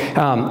along.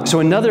 So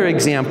another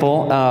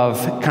example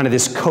of kind of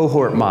this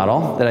cohort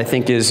model that I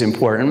think is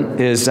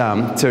important is,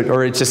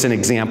 or it's just an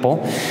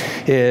example,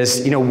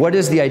 is, you know, what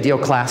is the ideal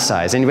class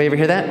size? Anybody ever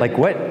hear that? Like,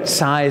 what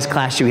size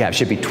class should we have?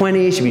 Should it be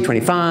 20? Should it be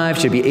 25?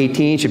 Should it be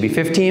 18? Should it be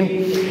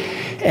 15?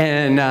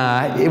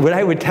 And what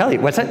I would tell you,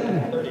 what's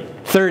that?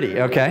 30,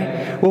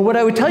 okay. Well, what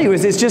I would tell you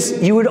is, it's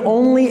just, you would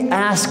only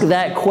ask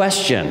that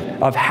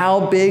question of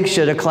how big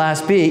should a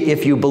class be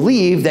if you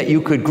believe that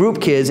you could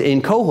group kids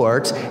in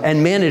cohorts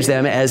and manage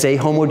them as a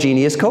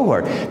homogeneous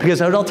cohort.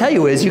 Because what I'll tell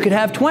you is, you could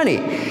have 20.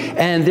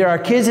 And there are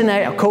kids in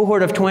that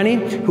cohort of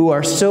 20 who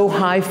are so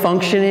high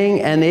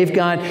functioning, and they've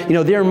got, you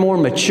know, they're more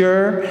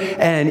mature,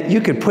 and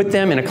you could put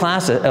them in a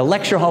class, a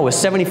lecture hall with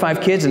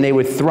 75 kids, and they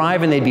would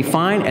thrive and they'd be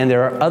fine. And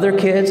there are other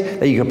kids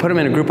that you could put them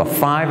in a group of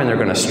 5 and they're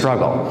going to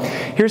struggle.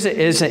 Here's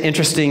an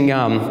interesting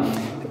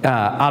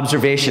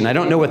observation. I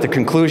don't know what the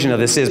conclusion of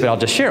this is, but I'll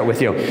just share it with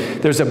you.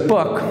 There's a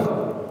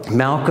book,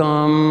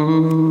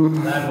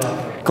 Malcolm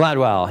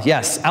Gladwell,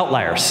 yes,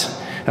 Outliers.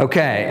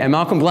 Okay, and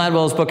Malcolm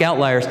Gladwell's book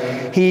Outliers,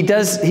 he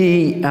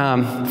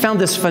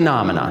found this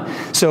phenomena.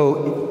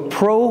 So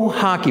pro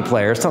hockey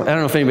players, I don't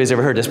know if anybody's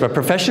ever heard this, but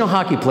professional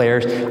hockey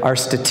players are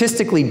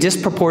statistically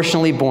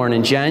disproportionately born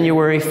in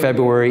January,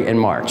 February, and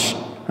March.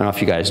 I don't know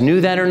if you guys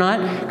knew that or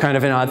not. Kind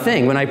of an odd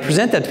thing. When I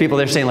present that to people,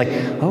 they're saying like,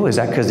 oh, is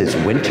that because it's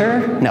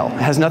winter? No, it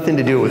has nothing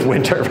to do with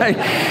winter, right?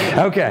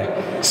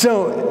 Okay,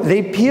 so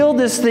they peeled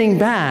this thing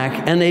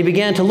back and they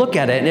began to look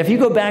at it. And if you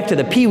go back to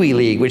the Pee Wee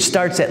League, which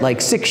starts at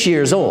like 6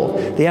 years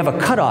old, they have a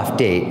cutoff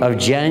date of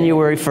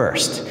January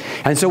 1st.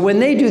 And so when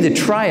they do the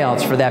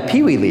tryouts for that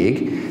Pee Wee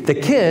League, The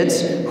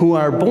kids who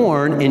are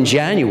born in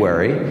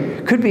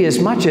January could be as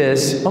much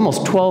as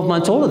almost 12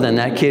 months older than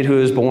that kid who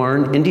was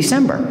born in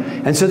December.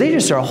 And so they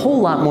just are a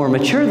whole lot more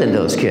mature than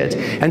those kids.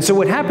 And so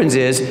what happens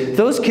is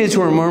those kids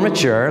who are more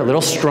mature, a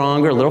little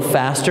stronger, a little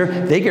faster,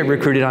 they get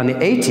recruited on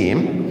the A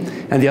team,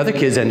 and the other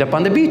kids end up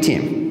on the B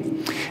team.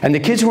 And the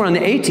kids who are on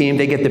the A team,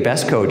 they get the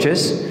best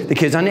coaches. The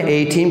kids on the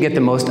A team get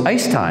the most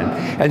ice time.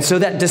 And so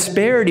that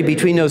disparity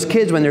between those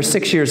kids when they're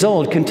 6 years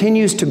old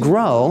continues to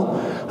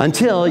grow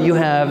until you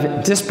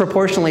have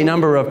disproportionately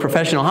number of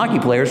professional hockey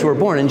players who are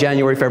born in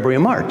January, February,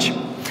 and March.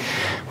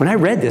 When I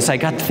read this, I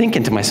got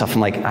thinking to myself,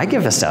 I'm like, I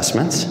give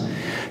assessments.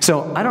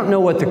 So I don't know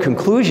what the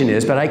conclusion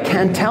is, but I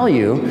can tell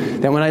you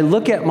that when I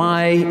look at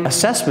my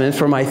assessment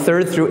for my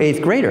 3rd through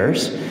 8th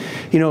graders,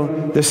 you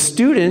know, the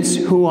students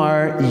who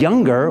are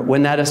younger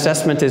when that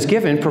assessment is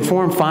given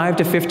perform 5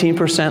 to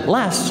 15%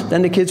 less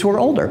than the kids who are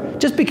older,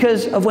 just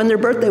because of when their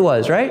birthday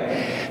was, right?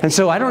 And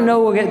so I don't know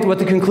what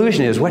the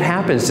conclusion is. What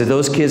happens? Do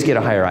those kids get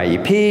a higher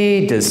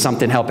IEP? Does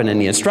something happen in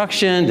the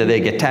instruction? Do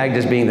they get tagged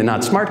as being the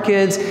not smart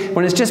kids?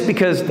 When it's just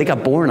because they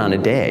got born on a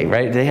day,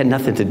 right? They had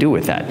nothing to do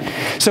with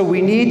that. So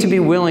we need to be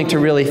willing to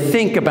really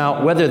think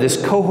about whether this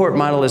cohort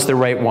model is the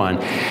right one.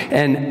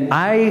 And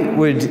I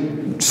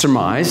would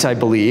surmise, I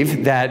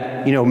believe,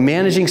 that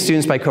managing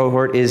students by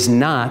cohort is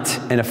not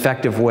an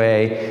effective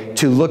way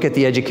to look at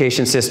the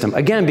education system.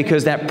 Again,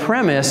 because that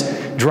premise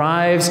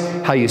drives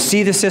how you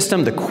see the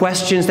system, the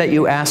questions that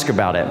you ask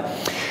about it.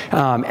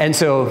 And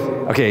so,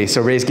 okay,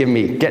 so Ray's giving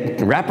me,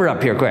 wrap her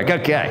up here quick,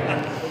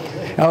 okay.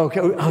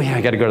 Oh yeah,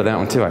 I got to go to that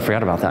one too. I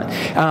forgot about that.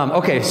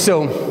 Okay,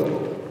 so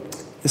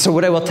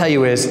what I will tell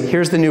you is,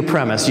 here's the new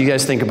premise. You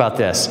guys think about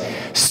this.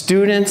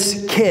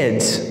 Students,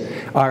 kids,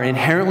 are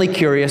inherently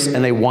curious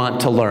and they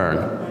want to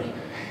learn.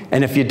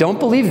 And if you don't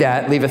believe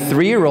that, leave a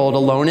 3-year-old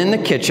alone in the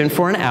kitchen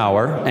for an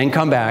hour and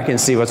come back and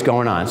see what's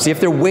going on. See if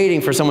they're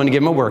waiting for someone to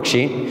give them a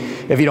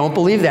worksheet. If you don't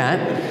believe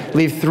that,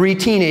 leave 3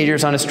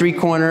 teenagers on a street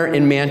corner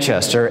in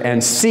Manchester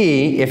and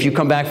see if you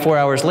come back 4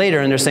 hours later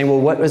and they're saying,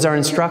 well, what was our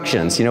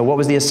instructions? What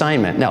was the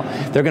assignment? No,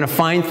 they're going to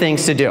find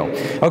things to do.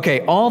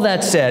 Okay, all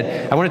that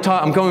said,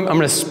 I'm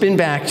going to spin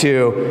back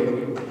to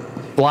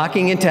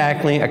blocking and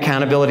tackling,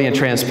 accountability and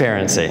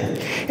transparency.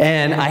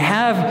 And I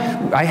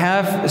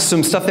have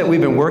some stuff that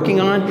we've been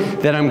working on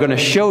that I'm going to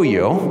show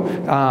you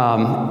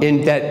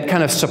that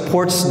kind of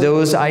supports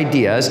those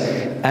ideas.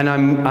 And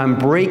I'm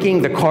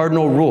breaking the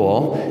cardinal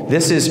rule.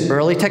 This is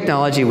early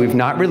technology. We've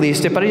not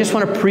released it, but I just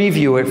want to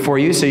preview it for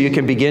you so you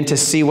can begin to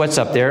see what's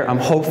up there. I'm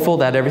hopeful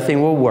that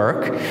everything will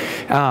work.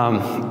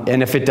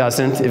 And if it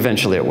doesn't,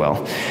 eventually it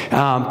will.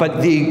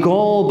 But the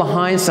goal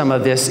behind some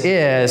of this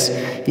is,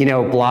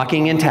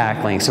 blocking and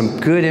tackling, some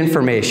good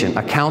information,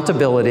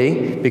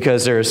 accountability,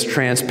 because there's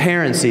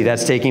transparency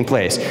that's taking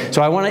place.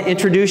 So I want to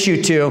introduce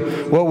you to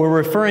what we're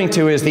referring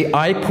to as the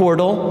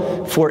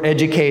iPortal for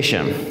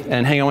education.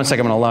 And hang on one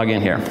second, I'm going to log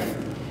in here.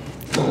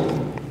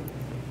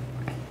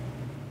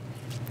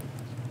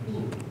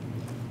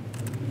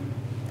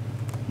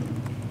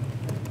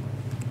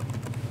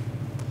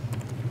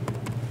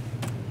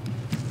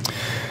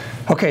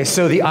 Okay,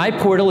 so the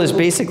iPortal is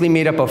basically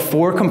made up of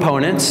 4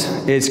 components.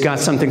 It's got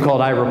something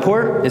called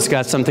iReport, it's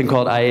got something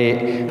called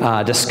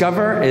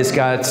iDiscover, it's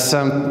got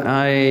some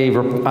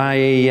iExplore,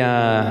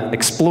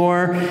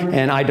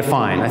 and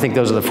iDefine. I think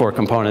those are the 4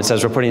 components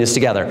as we're putting this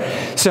together.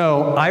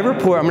 So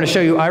iReport, I'm going to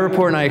show you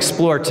iReport and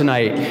iExplore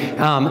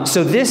tonight.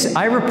 So this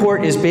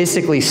iReport is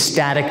basically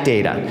static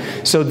data.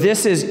 So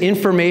this is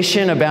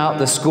information about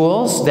the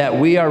schools that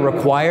we are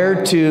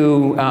required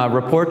to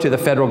report to the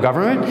federal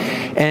government.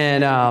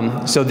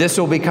 And so this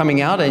will be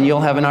coming out, and you'll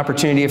have an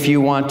opportunity if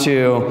you want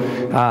to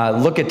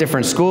look at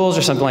different schools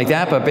or something like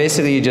that. But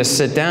basically, you just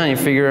sit down, you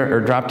figure, or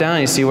drop down,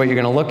 and you see what you're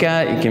going to look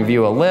at. You can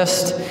view a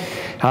list,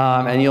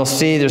 and you'll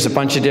see there's a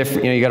bunch of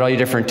different, you got all your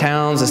different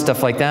towns and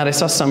stuff like that. I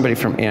saw somebody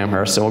from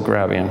Amherst, so we'll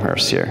grab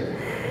Amherst here.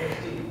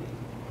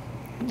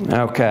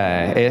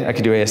 Okay, I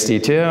could do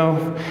ASD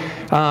too.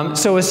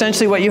 So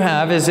essentially what you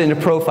have is in a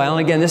profile,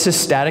 and again, this is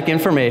static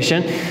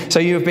information. So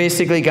you've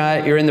basically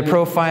you're in the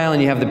profile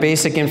and you have the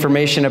basic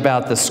information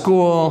about the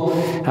school,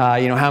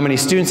 how many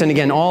students, and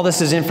again, all this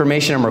is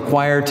information I'm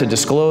required to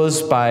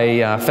disclose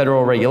by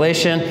federal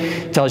regulation.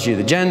 It tells you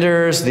the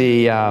genders,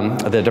 the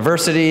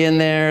diversity in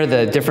there,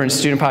 the different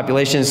student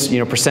populations,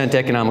 percent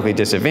economically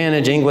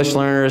disadvantaged, English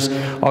learners,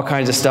 all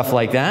kinds of stuff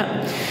like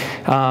that.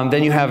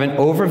 Then you have an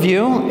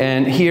overview,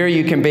 and here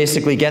you can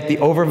basically get the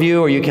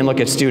overview, or you can look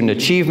at student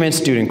achievement,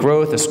 student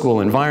growth, the school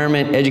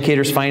environment,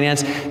 educators'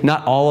 finance.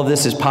 Not all of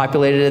this is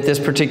populated at this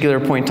particular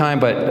point in time,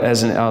 but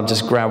I'll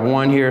just grab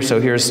one here.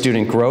 So here's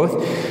student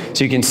growth.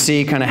 So you can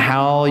see kind of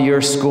how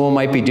your school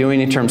might be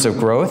doing in terms of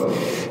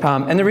growth.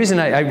 And the reason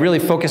I really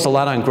focus a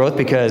lot on growth,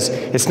 because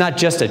it's not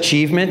just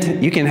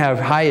achievement. You can have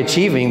high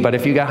achieving, but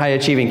if you got high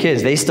achieving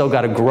kids, they still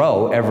got to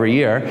grow every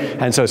year.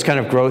 And so it's kind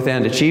of growth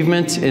and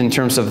achievement in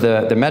terms of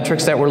the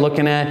metrics that we're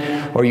looking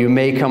at. Or you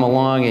may come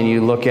along and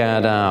you look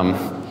at,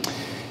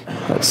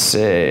 let's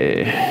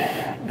say,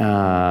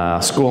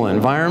 school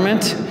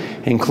environment.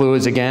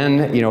 includes,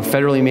 again,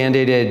 federally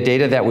mandated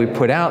data that we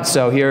put out.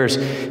 So here's,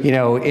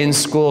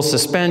 in-school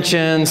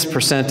suspensions,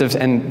 percent of,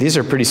 and these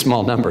are pretty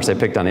small numbers I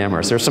picked on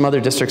Amherst. There's some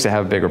other districts that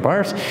have bigger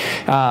bars.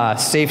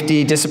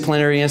 Safety,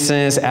 disciplinary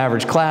incidents,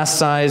 average class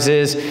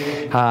sizes,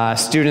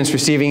 students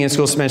receiving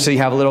in-school suspension. So you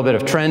have a little bit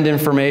of trend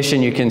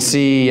information. You can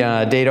see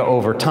data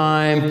over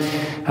time.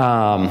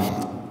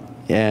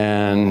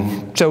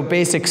 And so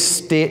basic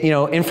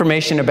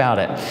information about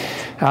it.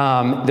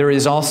 There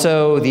is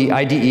also the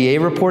IDEA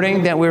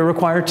reporting that we're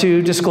required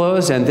to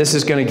disclose, and this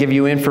is going to give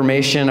you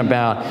information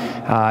about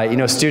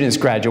students'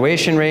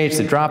 graduation rates,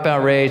 the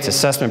dropout rates,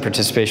 assessment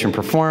participation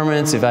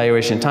performance,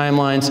 evaluation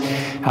timelines.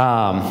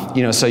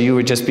 So you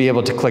would just be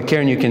able to click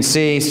here and you can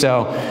see,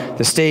 so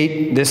the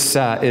state, this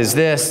is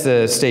this,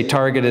 the state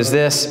target is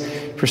this,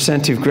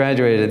 percent who've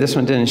graduated. This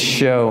one didn't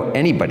show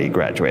anybody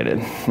graduated.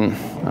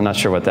 I'm not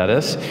sure what that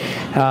is.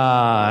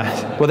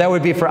 Well, that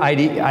would be for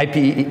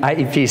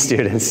IEP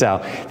students,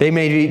 so they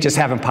maybe just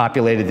haven't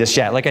populated this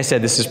yet. Like I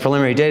said, this is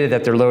preliminary data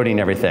that they're loading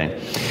everything.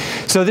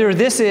 So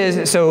this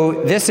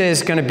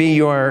is going to be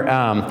your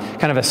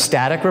kind of a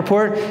static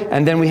report,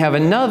 and then we have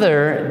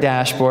another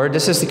dashboard.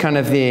 This is the kind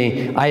of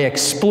the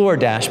iExplore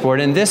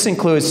dashboard, and this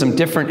includes some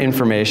different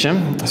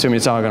information, assuming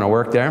it's all going to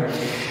work there.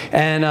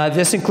 And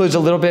this includes a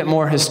little bit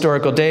more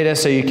historical data,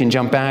 so you can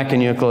jump back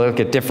and you can look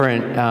at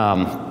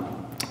different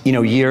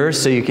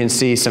years, so you can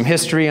see some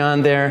history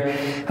on there.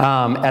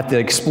 At the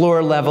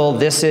Explorer level,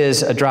 this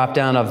is a drop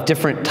down of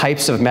different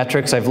types of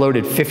metrics. I've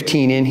loaded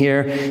 15 in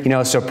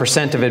here, so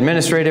percent of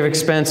administrative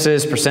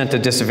expenses, percent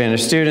of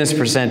disadvantaged students,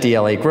 percent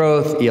ELA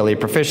growth, ELA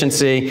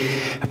proficiency,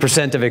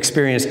 percent of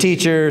experienced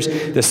teachers,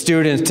 the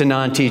students to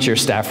non-teacher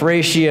staff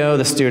ratio,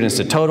 the students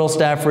to total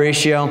staff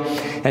ratio.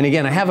 And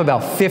again, I have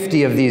about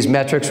 50 of these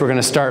metrics. We're going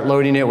to start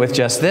loading it with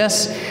just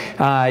this.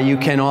 You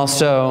can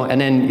also, and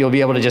then you'll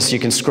be able to you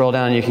can scroll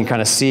down and you can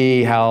kind of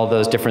see how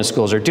those different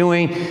schools are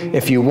doing.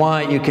 If you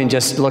want, you can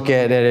just look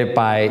at it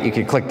by, you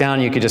can click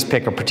down, you can just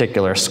pick a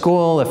particular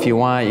school. If you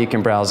want, you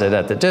can browse it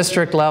at the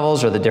district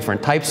levels or the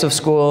different types of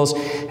schools.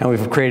 And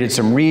we've created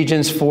some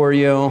regions for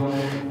you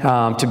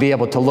to be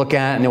able to look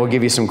at, and it will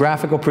give you some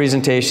graphical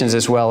presentations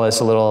as well as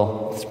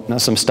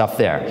some stuff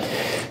there.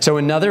 So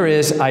another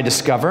is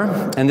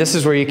iDiscover, and this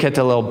is where you get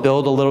to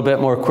build a little bit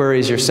more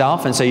queries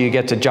yourself, and so you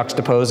get to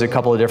juxtapose a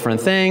couple of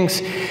different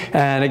things.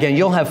 And again,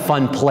 you'll have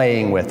fun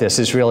playing with this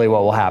is really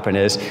what will happen.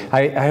 Is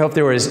I hope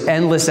there was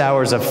endless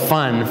hours of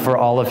fun for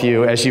all of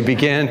you as you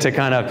begin to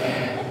kind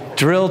of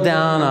drill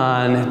down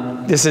on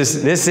this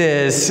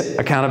is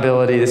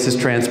accountability, this is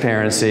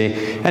transparency,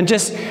 and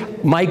just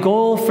my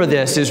goal for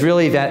this is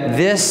really that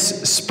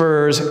this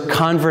spurs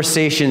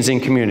conversations in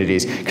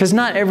communities, because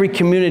not every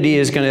community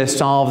is going to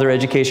solve their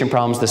education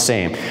problems the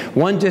same.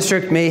 One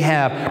district may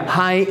have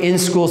high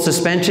in-school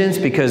suspensions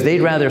because they'd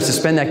rather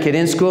suspend that kid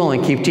in school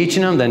and keep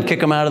teaching them than kick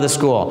them out of the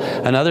school.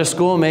 Another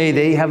school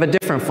they have a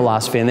different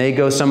philosophy and they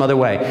go some other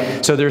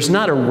way. So there's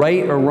not a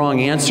right or wrong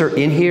answer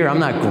in here. I'm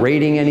not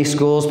grading any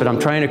schools, but I'm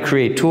trying to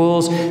create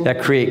tools that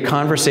create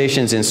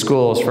conversations in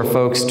schools for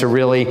folks to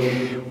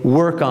really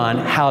work on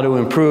how to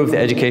improve the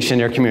education in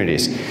their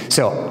communities.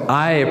 So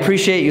I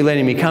appreciate you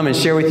letting me come and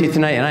share with you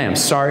tonight, and I am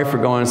sorry for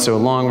going so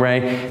long,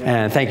 Ray,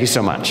 and thank you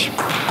so much.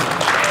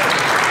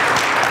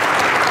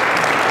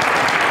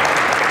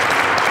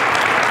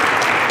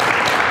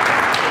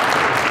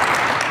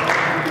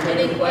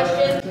 Any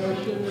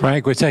questions?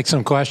 Frank, we take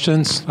some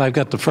questions. I've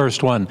got the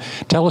first one.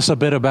 Tell us a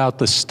bit about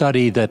the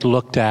study that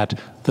looked at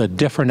the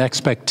different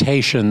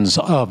expectations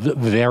of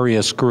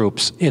various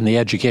groups in the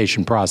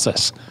education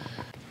process.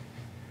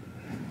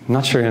 I'm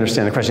not sure I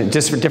understand the question.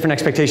 Just for different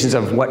expectations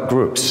of what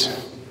groups?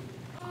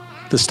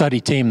 The study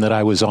team that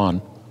I was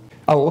on.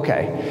 Oh,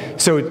 okay.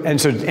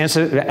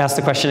 Ask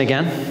the question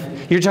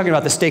again. You're talking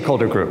about the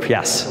stakeholder group,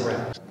 yes.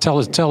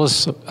 Tell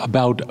us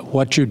about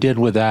what you did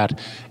with that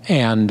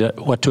and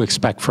what to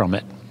expect from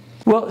it.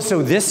 Well,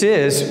 so this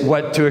is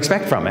what to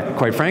expect from it,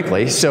 quite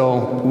frankly.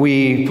 So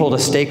we pulled a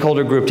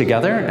stakeholder group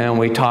together and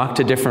we talked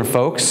to different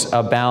folks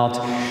about,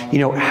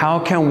 how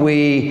can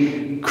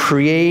we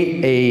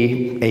create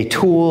a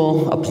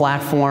tool, a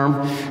platform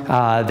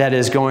that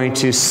is going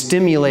to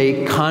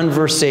stimulate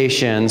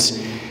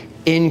conversations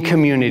in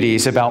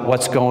communities about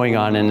what's going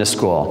on in the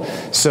school,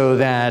 so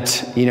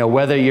that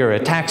whether you're a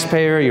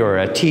taxpayer, you're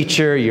a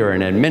teacher, you're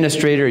an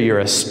administrator, you're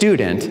a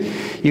student,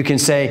 you can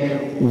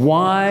say,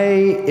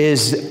 why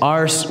does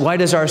our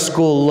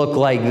school look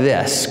like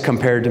this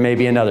compared to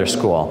maybe another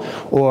school?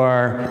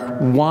 Or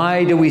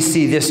why do we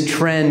see this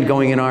trend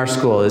going in our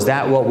school? Is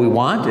that what we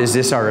want? Is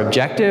this our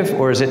objective,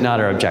 or is it not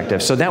our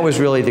objective? So that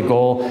was really the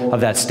goal of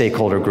that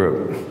stakeholder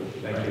group.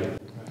 Thank you.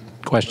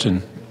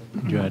 Question.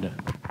 You had a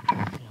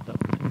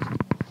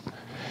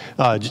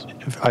Hi,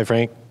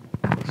 Frank.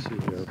 Let's see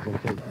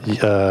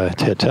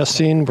here.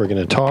 Testing. We're going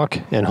to talk,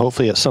 and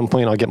hopefully at some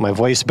point I'll get my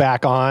voice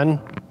back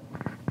on.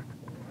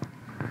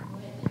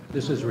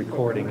 This is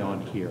recording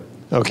on here.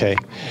 Okay.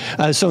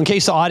 So in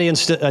case the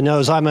audience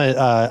knows, I'm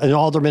an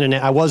alderman,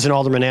 I was an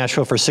alderman in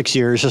Nashville for 6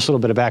 years, just a little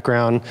bit of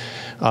background.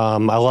 I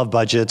love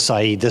budgets.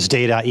 I eat this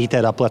data, I eat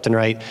that up left and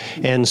right.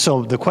 And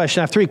so the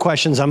question, I have 3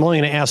 questions. I'm only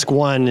going to ask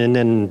one and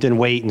then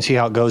wait and see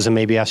how it goes and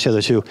maybe ask the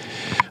other 2.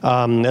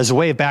 As a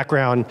way of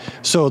background,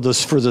 so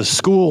for the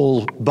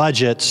school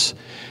budgets,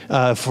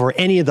 for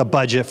any of the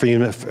budget for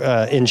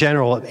in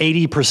general,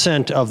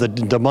 80% of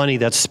the money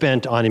that's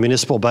spent on a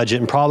municipal budget,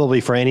 and probably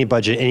for any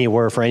budget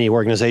anywhere for any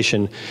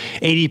organization,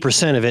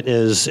 80% of it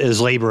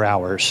is labor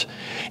hours.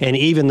 And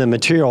even the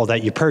material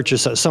that you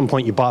purchase, at some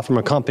point you bought from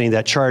a company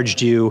that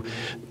charged you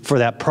for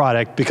that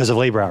product because of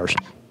labor hours.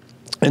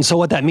 And so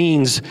what that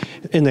means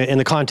in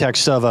the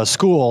context of a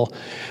school,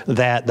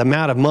 that the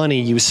amount of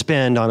money you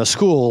spend on a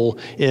school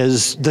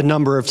is the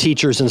number of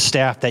teachers and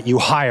staff that you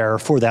hire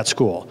for that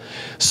school.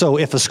 So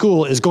if a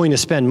school is going to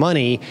spend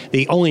money,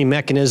 the only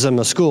mechanism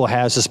a school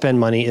has to spend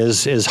money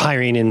is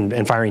hiring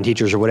and firing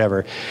teachers or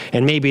whatever.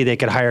 And maybe they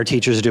could hire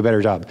teachers to do a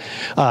better job.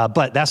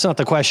 But that's not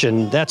the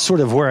question. That's sort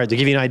of where, to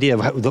give you an idea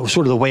of how,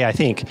 sort of the way I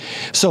think.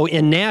 So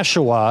in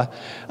Nashua,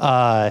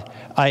 I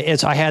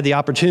had the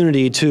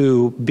opportunity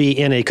to be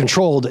in a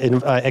controlled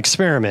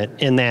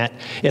experiment, in that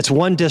it's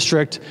one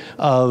district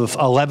of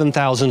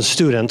 11,000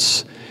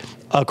 students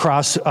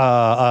across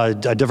a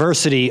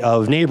diversity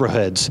of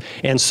neighborhoods.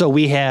 And so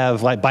we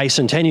have like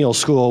Bicentennial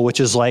School,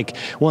 which is like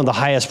one of the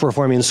highest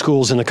performing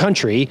schools in the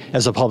country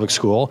as a public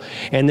school.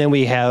 And then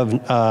we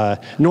have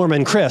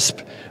Norman Crisp,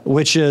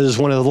 which is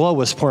one of the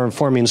lowest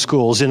performing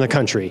schools in the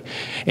country.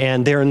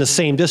 And they're in the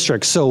same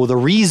district. So the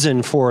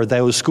reason for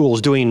those schools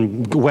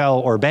doing well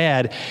or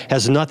bad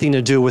has nothing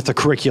to do with the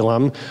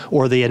curriculum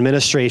or the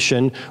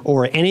administration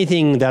or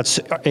anything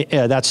that's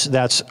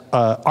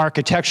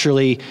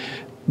architecturally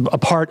a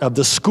part of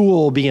the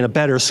school being a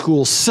better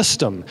school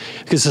system,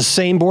 because the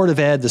same Board of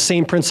Ed, the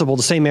same principal,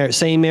 the same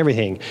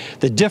everything.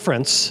 The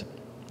difference,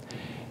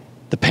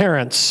 the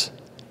parents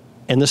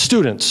and the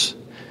students.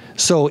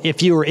 So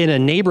if you are in a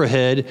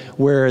neighborhood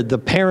where the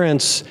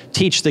parents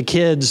teach the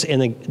kids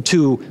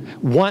to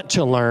want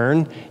to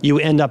learn, you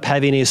end up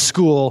having a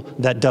school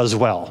that does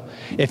well.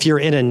 If you're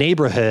in a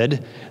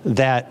neighborhood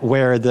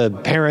where the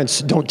parents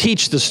don't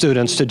teach the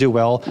students to do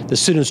well, the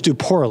students do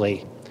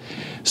poorly.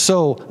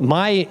 So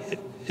my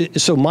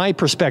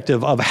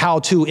perspective of how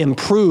to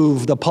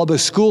improve the public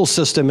school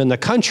system in the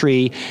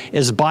country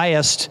is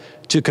biased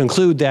to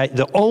conclude that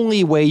the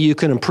only way you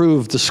can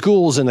improve the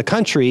schools in the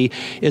country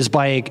is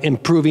by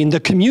improving the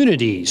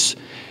communities.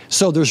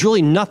 So there's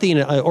really nothing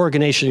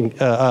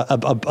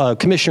a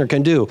commissioner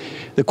can do.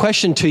 The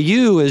question to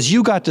you is,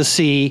 you got to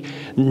see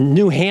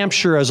New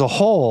Hampshire as a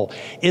whole.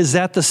 Is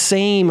that the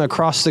same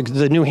across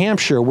the New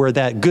Hampshire, where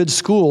that good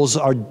schools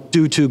are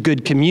due to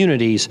good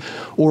communities,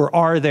 or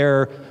are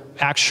there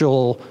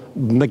actual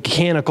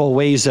mechanical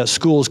ways that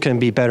schools can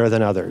be better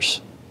than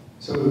others?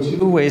 So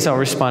 2 ways I'll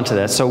respond to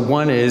that. So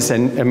one is,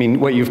 and I mean,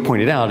 what you've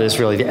pointed out is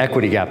really the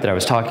equity gap that I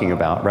was talking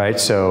about, right?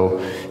 So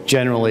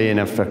generally, and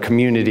if a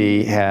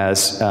community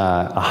has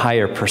a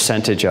higher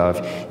percentage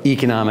of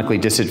economically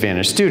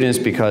disadvantaged students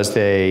because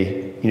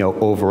they,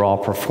 overall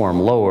perform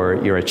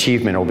lower, your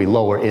achievement will be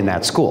lower in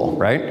that school,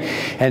 right?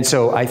 And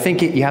so I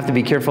think you have to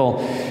be careful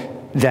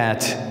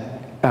that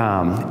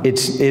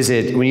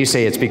when you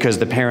say it's because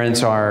the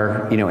parents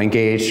are,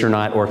 engaged or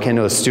not, or can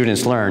those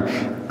students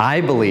learn?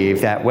 I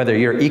believe that whether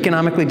you're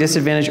economically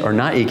disadvantaged or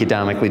not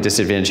economically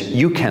disadvantaged,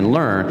 you can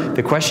learn.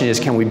 The question is,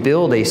 can we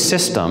build a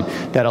system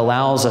that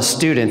allows a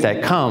student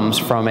that comes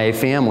from a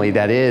family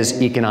that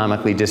is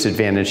economically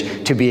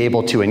disadvantaged to be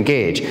able to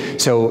engage?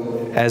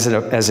 So as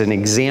an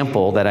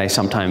example that I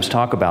sometimes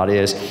talk about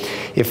is,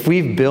 if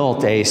we've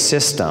built a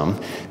system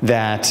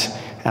that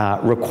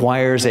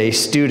requires a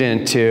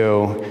student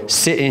to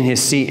sit in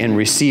his seat and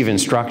receive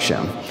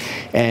instruction,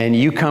 and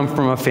you come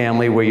from a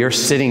family where you're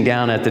sitting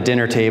down at the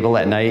dinner table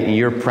at night and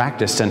you're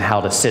practicing how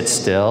to sit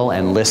still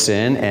and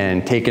listen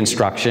and take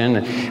instruction,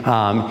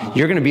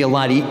 you're going to be a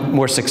lot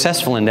more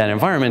successful in that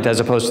environment, as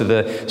opposed to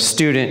the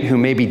student who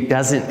maybe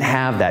doesn't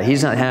have that.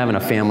 He's not having a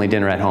family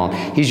dinner at home.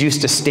 He's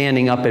used to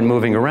standing up and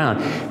moving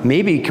around.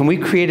 Maybe can we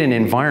create an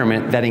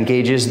environment that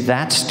engages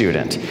that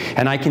student?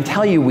 And I can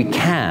tell you we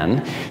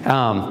can.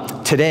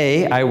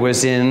 Today I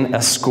was in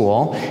a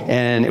school,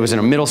 and it was in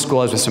a middle school.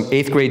 I was with some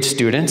 8th grade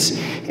students,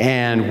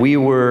 and we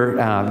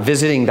were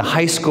visiting the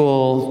high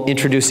school,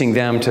 introducing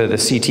them to the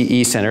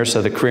CTE Center,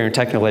 so the Career and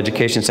Technical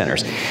Education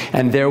Centers.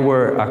 And there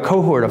were a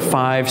cohort of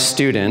 5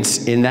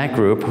 students in that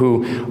group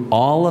who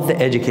all of the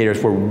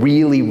educators were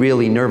really,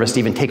 really nervous to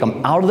even take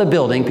them out of the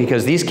building,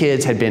 because these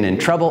kids had been in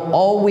trouble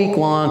all week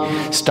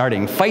long,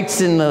 starting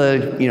fights in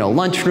the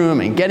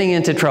lunchroom and getting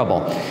into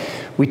trouble.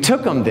 We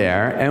took them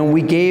there and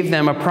we gave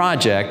them a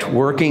project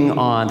working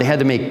on, they had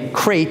to make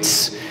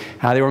crates.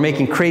 They were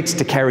making crates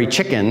to carry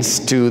chickens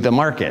to the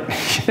market,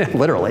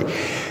 literally.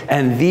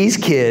 And these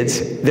kids,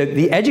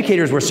 the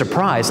educators were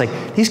surprised.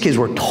 Like, these kids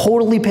were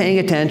totally paying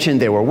attention.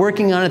 They were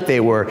working on it.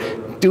 They were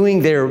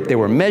they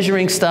were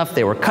measuring stuff.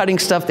 They were cutting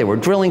stuff. They were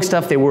drilling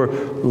stuff. They were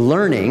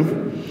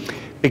learning.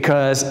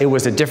 because it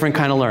was a different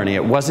kind of learning.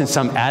 It wasn't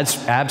some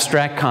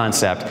abstract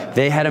concept.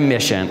 They had a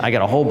mission. I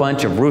got a whole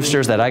bunch of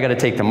roosters that I got to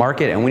take to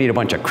market, and we need a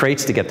bunch of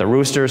crates to get the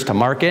roosters to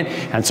market,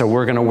 and so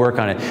we're going to work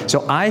on it.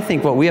 So I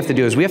think what we have to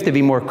do is we have to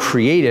be more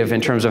creative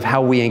in terms of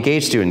how we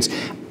engage students.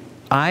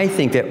 I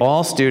think that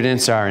all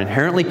students are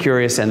inherently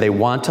curious and they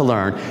want to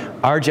learn.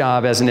 Our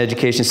job as an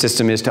education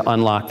system is to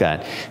unlock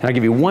that. And I'll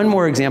give you one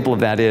more example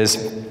of that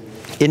is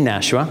in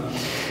Nashua.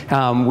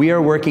 We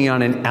are working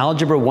on an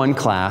Algebra 1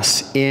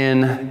 class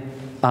in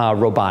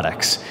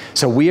robotics.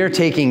 So we are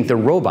taking the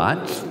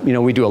robot,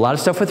 we do a lot of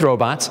stuff with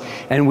robots,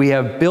 and we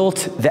have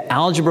built the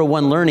Algebra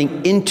 1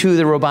 learning into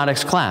the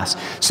robotics class.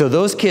 So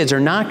those kids are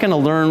not going to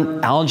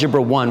learn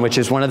Algebra 1, which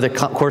is one of the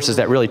courses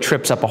that really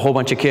trips up a whole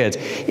bunch of kids,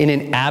 in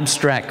an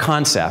abstract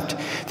concept.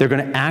 They're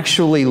going to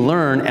actually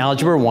learn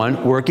Algebra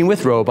 1 working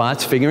with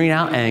robots, figuring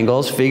out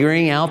angles,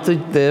 figuring out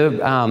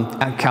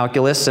the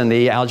calculus and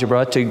the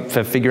algebra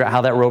to figure out how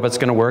that robot's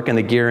going to work and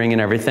the gearing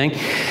and everything.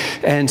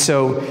 And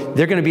so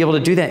they're going to be able to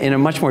do that in a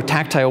much more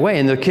tactile way,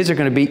 and the kids are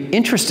going to be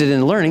interested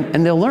in learning,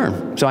 and they'll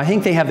learn. So I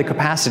think they have the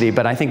capacity,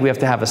 but I think we have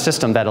to have a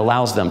system that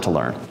allows them to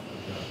learn.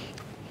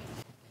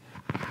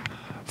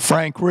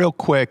 Frank, real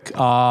quick,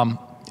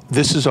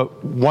 this is a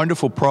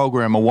wonderful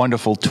program, a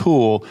wonderful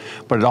tool,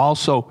 but it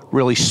also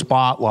really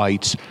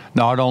spotlights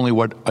not only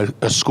what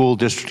a school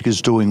district is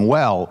doing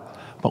well,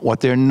 but what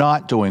they're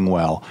not doing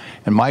well.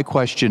 And my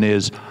question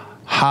is,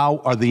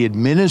 how are the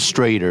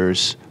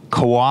administrators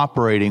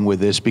cooperating with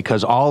this?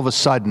 Because all of a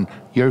sudden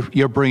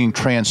you're bringing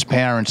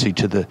transparency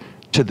to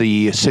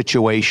the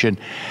situation,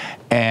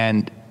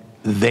 and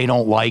they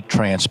don't like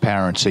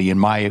transparency. In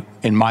my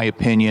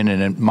opinion,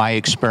 and in my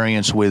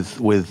experience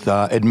with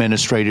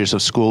administrators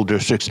of school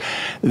districts,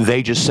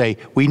 they just say,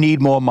 we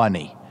need more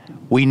money.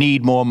 We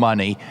need more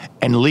money,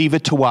 and leave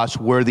it to us.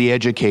 We're the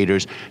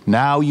educators.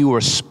 Now you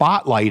are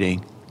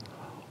spotlighting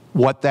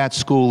what that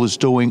school is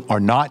doing or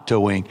not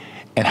doing,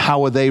 and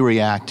how are they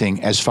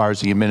reacting as far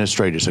as the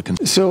administrators are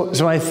concerned?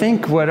 So I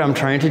think what I'm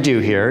trying to do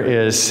here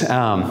is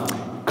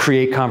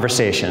create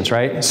conversations,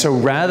 right? So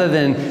rather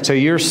than, so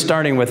you're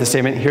starting with a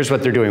statement, here's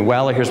what they're doing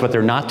well, or here's what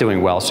they're not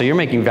doing well. So you're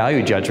making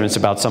value judgments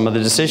about some of the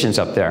decisions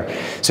up there.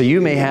 So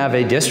you may have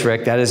a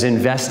district that is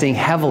investing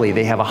heavily.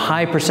 They have a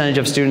high percentage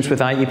of students with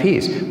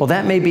IEPs. Well,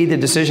 that may be the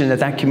decision that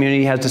that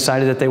community has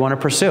decided that they want to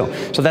pursue.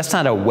 So that's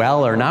not a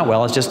well or not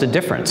well, it's just a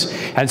difference.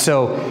 And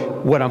so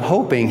what I'm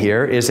hoping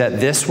here is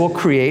that this will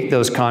create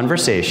those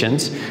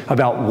conversations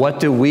about what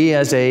do we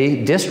as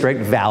a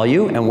district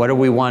value, and what do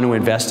we want to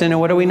invest in,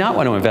 and what do we not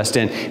want to invest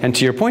in. And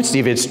to your point,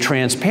 Steve, it's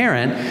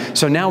transparent,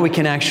 so now we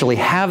can actually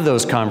have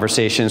those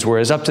conversations,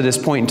 whereas up to this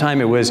point in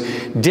time it was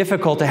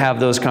difficult to have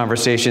those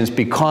conversations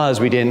because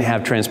we didn't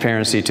have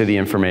transparency to the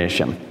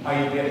information.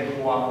 Are you getting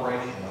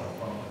cooperation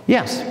though?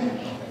 Yes.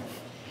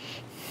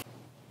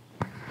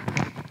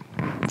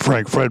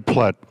 Fred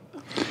Plett.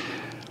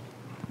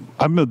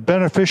 I'm a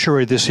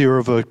beneficiary this year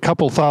of a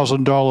couple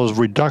 $1,000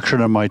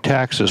 reduction in my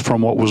taxes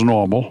from what was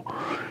normal.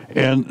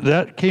 And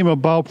that came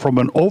about from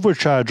an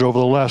overcharge over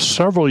the last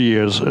several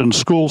years in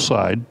school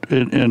side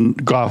in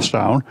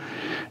Goffstown.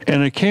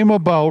 And it came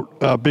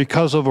about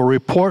because of a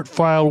report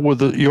filed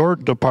with your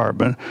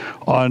department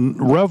on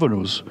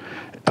revenues,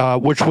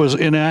 which was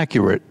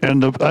inaccurate.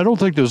 And I don't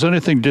think there's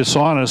anything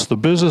dishonest. The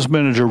business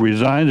manager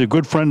resigned, a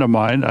good friend of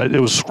mine.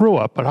 It was screw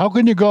up, but how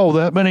can you go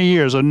that many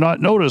years and not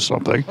notice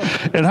something?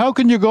 And how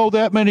can you go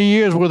that many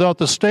years without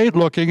the state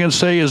looking and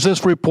say, is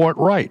this report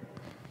right?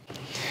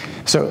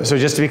 So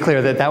just to be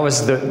clear, that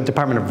was the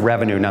Department of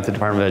Revenue, not the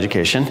Department of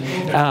Education.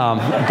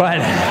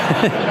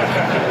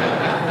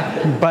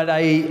 But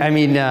I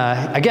mean,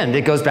 again,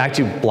 it goes back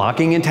to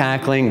blocking and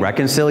tackling,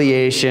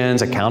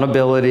 reconciliations,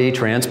 accountability,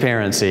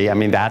 transparency. I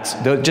mean, that's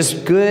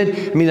just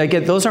good. I mean,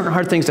 again, those aren't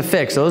hard things to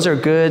fix. Those are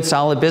good,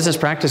 solid business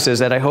practices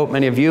that I hope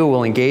many of you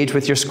will engage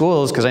with your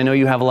schools, because I know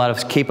you have a lot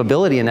of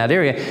capability in that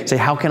area. Say,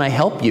 how can I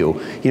help you,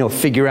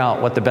 figure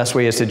out what the best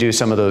way is to do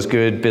some of those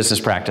good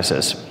business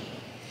practices?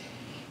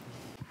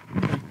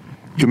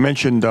 You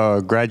mentioned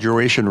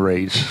graduation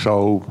rates,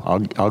 so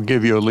I'll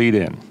give you a lead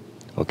in,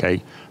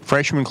 okay?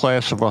 Freshman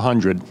class of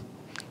 100,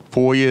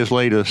 4 years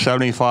later,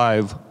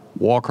 75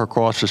 walk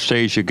across the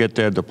stage to get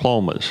their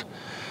diplomas.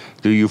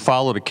 Do you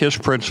follow the KISS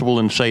principle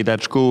and say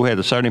that school had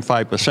a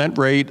 75%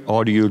 rate,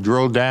 or do you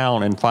drill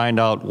down and find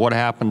out what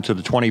happened to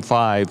the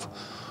 25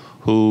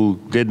 who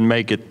didn't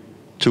make it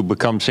to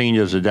become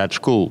seniors at that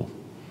school?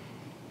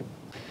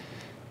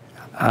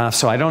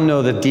 So I don't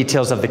know the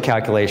details of the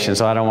calculation,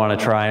 so I don't want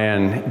to try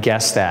and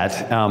guess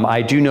that.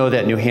 I do know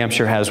that New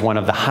Hampshire has one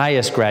of the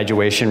highest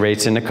graduation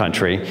rates in the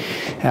country.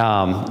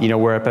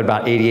 We're up at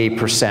about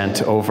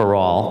 88%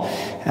 overall.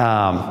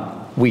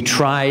 We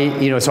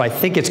try, so I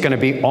think it's going to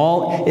be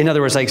all, in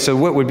other words, so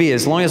what would be,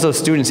 as long as those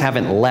students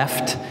haven't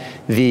left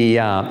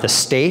the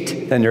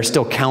state, then they're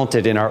still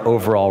counted in our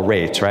overall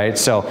rates, right?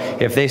 So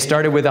if they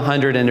started with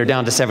 100 and they're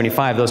down to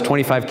 75, those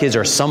 25 kids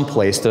are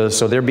someplace,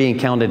 so they're being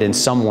counted in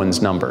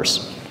someone's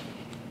numbers.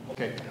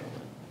 Okay.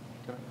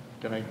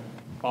 Can I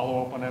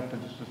follow up on that for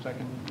just a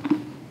second?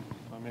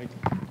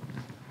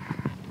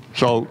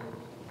 So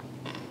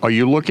are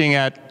you looking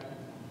at,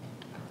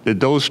 did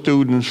those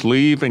students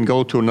leave and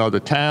go to another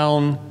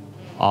town?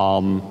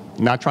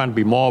 Not trying to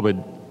be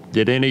morbid,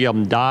 did any of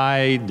them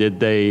die? Did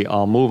they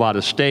move out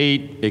of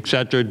state, et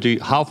cetera?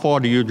 How far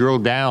do you drill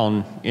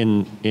down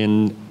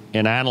in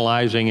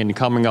analyzing and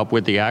coming up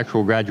with the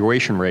actual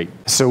graduation rate?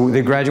 So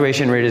the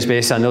graduation rate is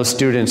based on those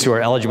students who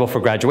are eligible for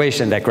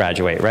graduation that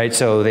graduate, right?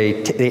 So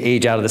they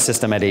age out of the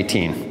system at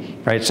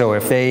 18, right? So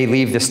if they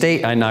leave the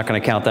state, I'm not going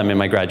to count them in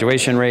my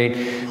graduation rate.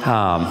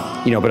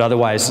 But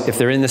otherwise, if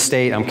they're in the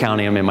state, I'm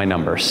counting them in my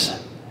numbers.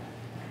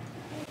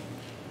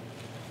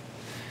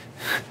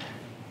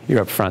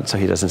 You're up front, so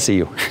he doesn't see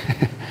you.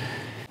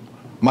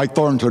 Mike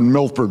Thornton,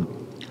 Milford.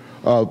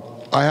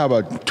 I have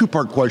a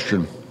two-part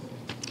question.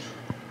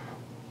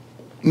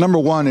 Number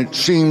one, it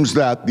seems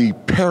that the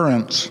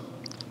parents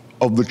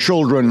of the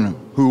children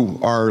who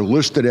are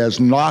listed as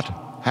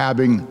not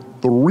having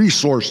the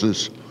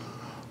resources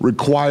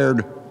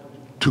required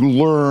to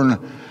learn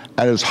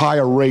at as high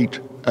a rate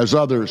as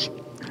others,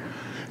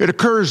 it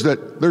occurs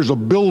that there's a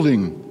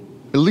building,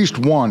 at least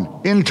one,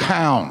 in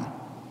town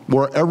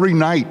where every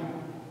night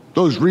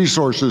those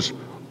resources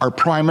are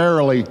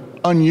primarily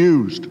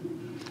unused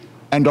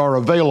and are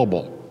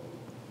available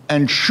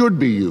and should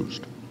be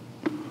used.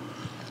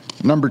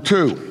 Number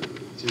two.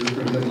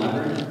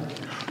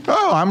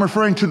 Oh, I'm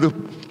referring to the,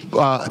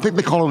 I think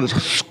they call it a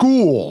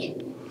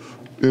school,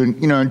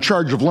 in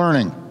charge of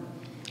learning.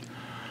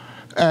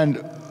 And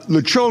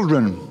the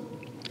children,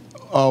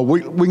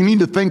 we need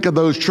to think of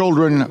those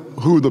children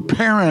who the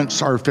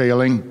parents are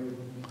failing,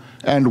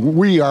 and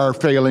we are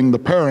failing the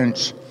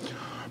parents,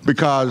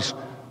 because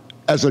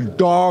as a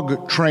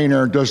dog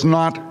trainer does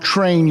not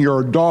train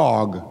your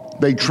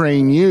dog, they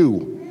train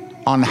you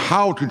on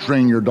how to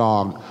train your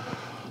dog.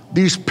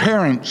 These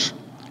parents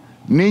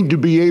need to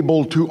be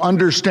able to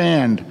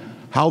understand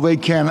how they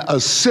can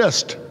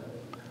assist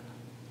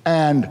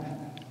and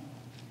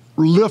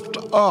lift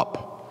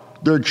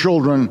up their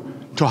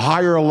children to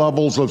higher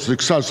levels of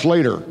success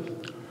later.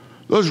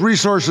 Those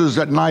resources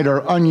at night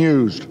are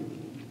unused.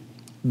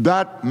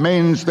 That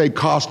means they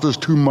cost us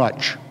too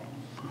much.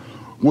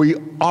 We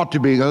ought to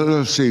be,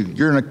 let's see,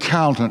 you're an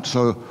accountant,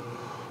 so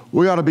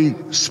we ought to be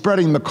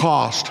spreading the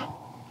cost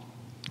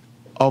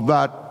of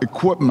that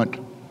equipment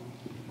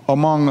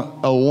among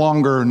a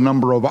longer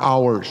number of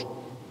hours.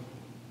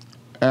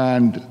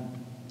 And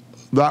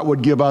that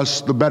would give us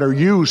the better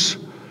use.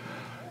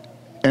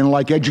 And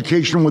like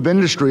education with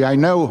industry, I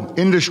know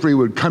industry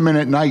would come in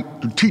at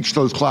night to teach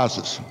those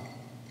classes.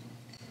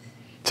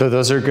 So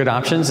those are good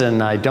options,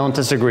 and I don't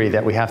disagree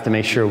that we have to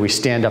make sure we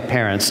stand up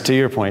parents. To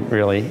your point,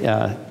 really,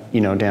 Dan,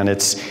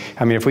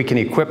 if we can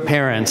equip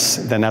parents,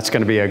 then that's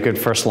going to be a good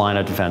first line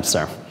of defense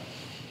there.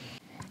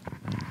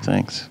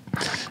 Thanks.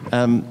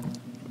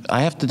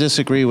 I have to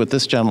disagree with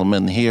this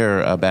gentleman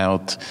here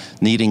about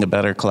needing a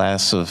better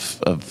class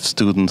of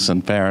students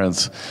and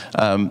parents.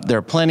 There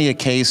are plenty of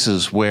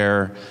cases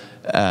where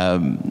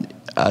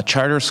a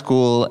charter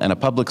school and a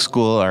public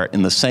school are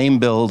in the same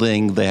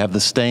building, they have the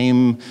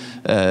same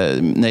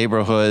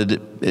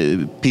neighborhood,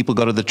 people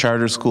go to the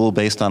charter school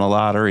based on a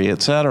lottery,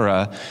 et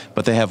cetera,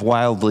 but they have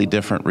wildly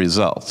different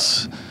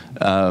results.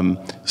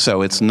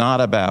 So it's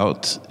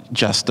not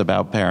just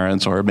about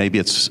parents, or maybe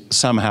it's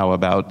somehow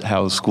about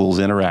how schools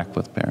interact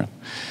with parents.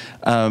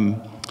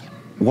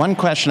 One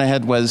question I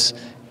had was,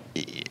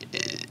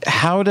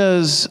 how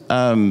does,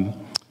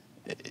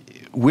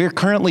 we're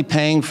currently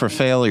paying for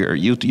failure.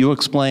 You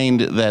explained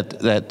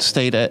that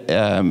state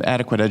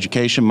adequate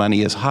education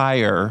money is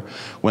higher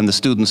when the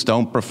students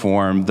don't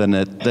perform than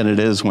it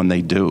is when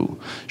they do.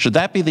 Should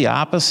that be the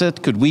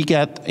opposite? Could we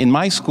get, in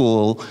my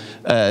school,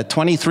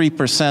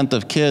 23%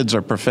 of kids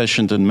are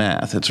proficient in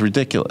math. It's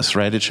ridiculous,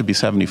 right? It should be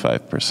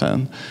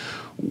 75%.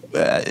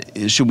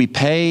 Should we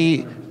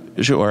pay,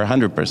 or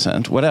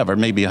 100%, whatever,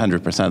 maybe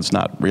 100% is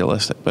not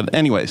realistic. But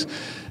anyways,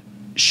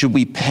 should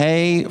we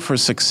pay for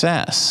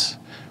success?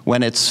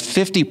 When it's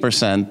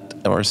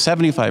 50% or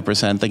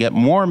 75%, they get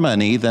more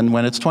money than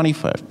when it's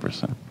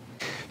 25%.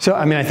 So,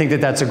 I think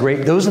that's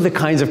those are the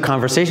kinds of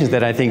conversations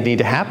that I think need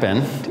to happen,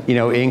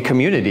 in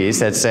communities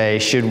that say,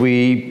 should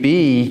we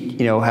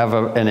have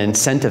an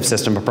incentive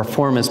system, a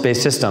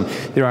performance-based system?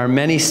 There are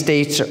many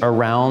states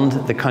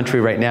around the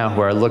country right now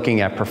who are looking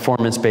at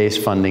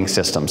performance-based funding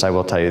systems, I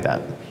will tell you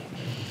that.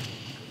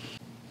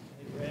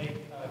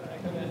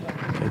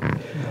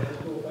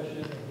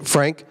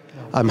 Frank,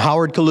 I'm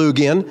Howard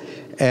Kalugian.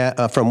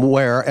 From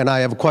Ware, and I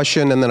have a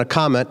question and then a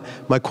comment.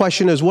 My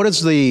question is, what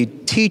is the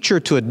teacher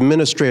to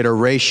administrator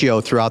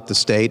ratio throughout the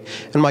state?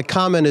 And my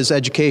comment is,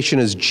 education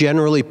is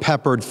generally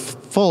peppered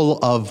full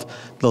of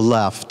the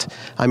left.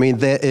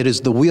 It is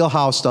the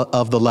wheelhouse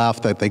of the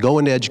left that they go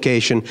into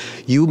education.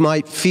 You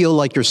might feel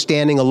like you're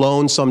standing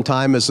alone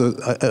sometime as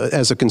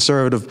a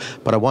conservative,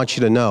 but I want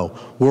you to know,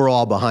 we're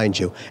all behind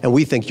you, and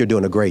we think you're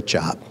doing a great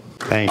job.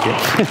 Thank you.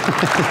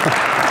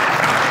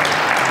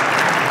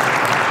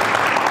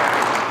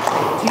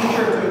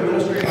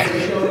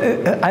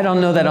 I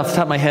don't know that off the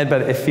top of my head,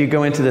 but if you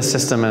go into the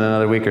system in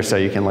another week or so,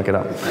 you can look it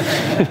up.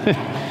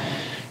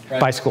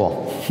 By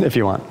school, if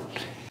you want.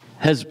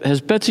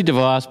 Has Betsy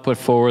DeVos put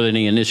forward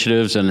any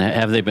initiatives, and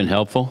have they been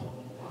helpful?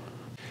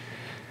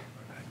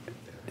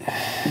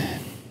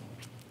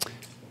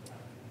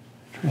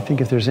 I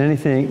think if there's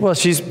anything, well,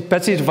 Betsy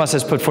DeVos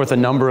has put forth a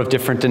number of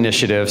different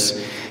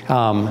initiatives.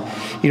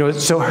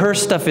 So her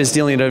stuff is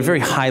dealing at a very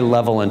high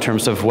level in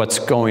terms of what's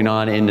going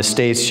on in the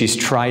states. She's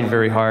tried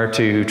very hard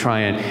to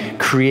try and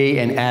create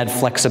and add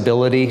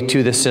flexibility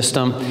to the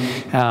system.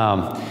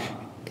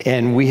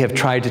 And we have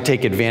tried to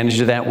take advantage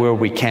of that where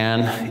we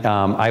can.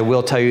 I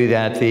will tell you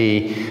that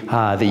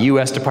the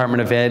U.S.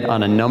 Department of Ed,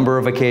 on a number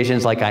of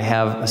occasions, like I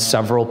have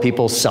several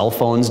people's cell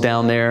phones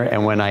down there,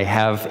 and when I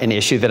have an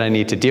issue that I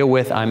need to deal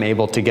with, I'm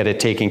able to get it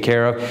taken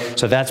care of.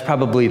 So that's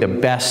probably the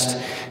best,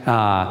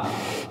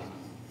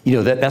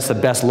 that's the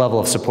best level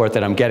of support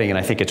that I'm getting, and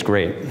I think it's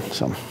great.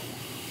 So.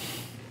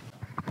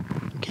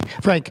 Okay.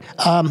 Frank,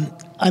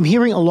 I'm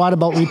hearing a lot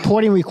about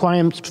reporting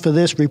requirements for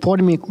this,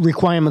 reporting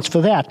requirements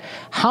for that.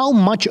 How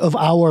much of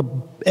our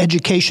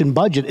education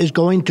budget is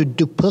going to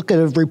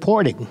duplicative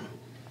reporting?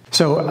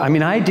 So, I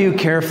mean, I do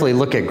carefully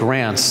look at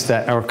grants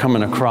that are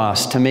coming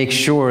across to make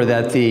sure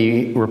that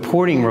the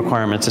reporting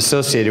requirements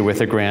associated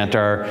with a grant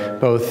are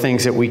both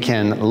things that we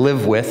can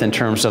live with in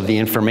terms of the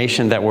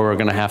information that we're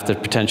going to have to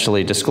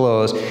potentially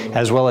disclose,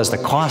 as well as the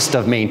cost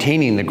of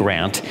maintaining the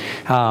grant.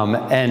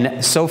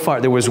 And so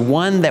far, there was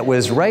one that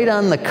was right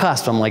on the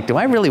cusp. I'm like, do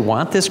I really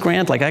want this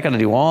grant? Like, I got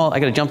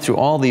to jump through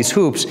all these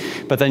hoops.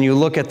 But then you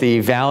look at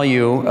the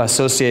value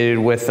associated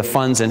with the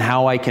funds and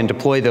how I can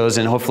deploy those,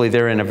 and hopefully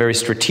they're in a very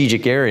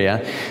strategic area.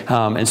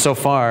 And so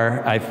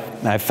far, I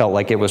felt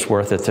like it was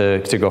worth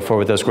it to go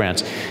forward with those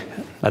grants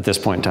at this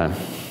point in time.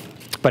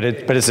 But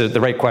it's the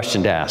right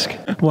question to ask.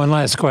 One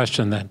last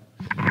question then.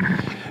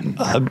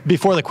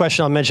 Before the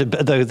question, I'll mention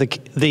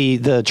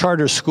the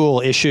charter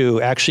school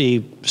issue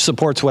actually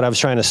supports what I was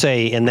trying to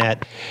say, in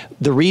that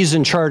the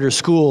reason charter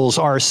schools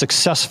are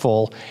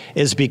successful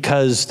is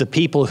because the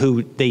people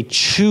who they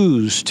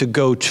choose to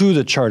go to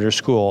the charter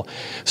school.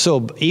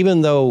 So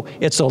even though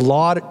it's a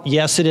lot,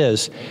 yes it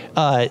is,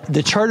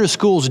 the charter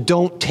schools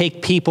don't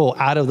take people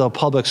out of the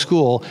public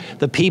school.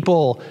 The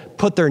people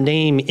put their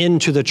name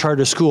into the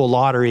charter school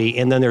lottery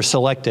and then they're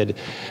selected.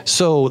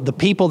 So the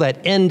people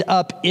that end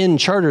up in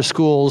charter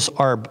schools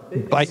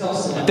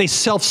they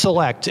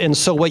self-select. And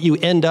so what you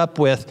end up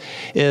with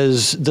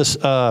is this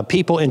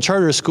people in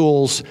charter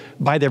schools,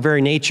 by their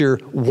very nature,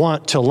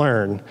 want to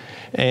learn.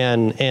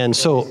 And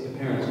so,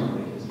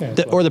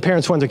 or the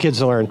parents want their kids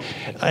to learn.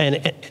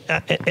 And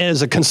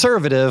as a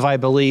conservative, I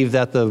believe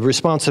that the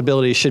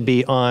responsibility should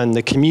be on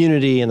the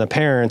community and the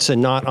parents,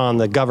 and not on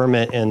the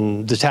government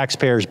and the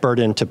taxpayers'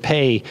 burden to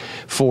pay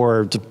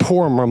to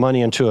pour more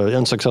money into an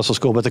unsuccessful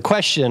school. But the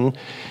question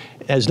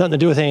has nothing to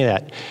do with any of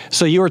that.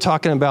 So you were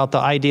talking about the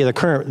idea,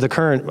 the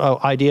current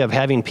idea of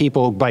having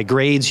people by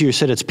grades. You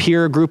said it's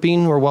peer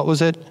grouping, or what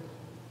was it?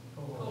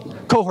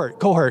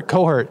 Cohort.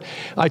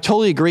 I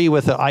totally agree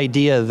with the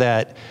idea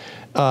that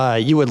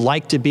you would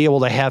like to be able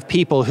to have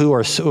people who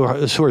are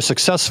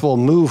successful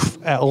move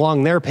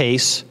along their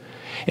pace,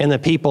 and the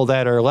people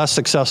that are less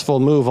successful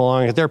move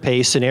along at their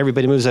pace, and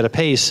everybody moves at a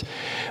pace.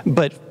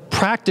 But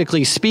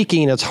practically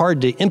speaking, it's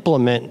hard to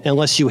implement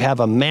unless you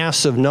have a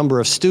massive number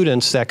of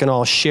students that can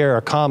all share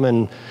a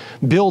common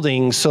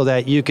building, so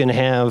that you can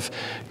have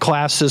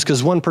classes,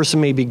 because one person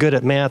may be good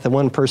at math and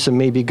one person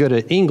may be good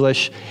at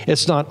English.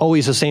 It's not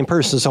always the same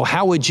person. So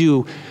how would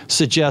you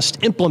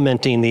suggest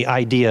implementing the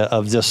idea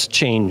of this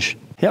change?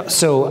 Yeah,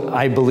 so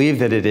I believe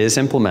that it is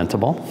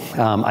implementable.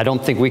 I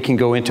don't think we can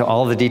go into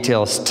all the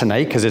details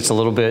tonight because it's a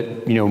little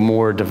bit,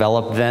 more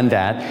developed than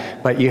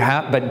that. But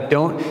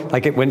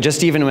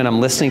don't, even when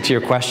I'm listening to your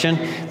question,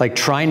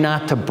 try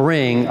not to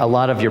bring a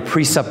lot of your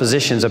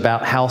presuppositions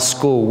about how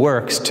school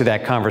works to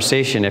that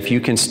conversation. If you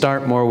can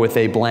start more with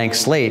a blank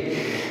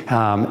slate.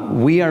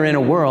 We are in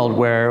a world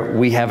where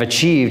we have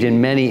achieved in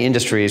many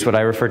industries what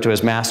I refer to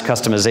as mass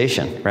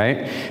customization,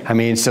 right? I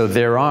mean, so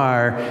there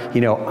are,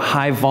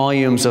 high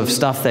volumes of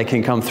stuff that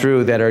can come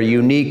through that are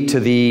unique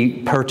to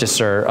the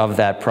purchaser of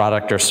that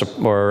product or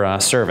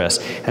service.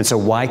 And so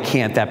why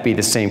can't that be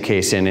the same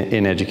case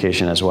in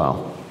education as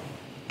well?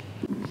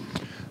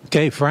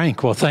 Okay,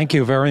 Frank, well, thank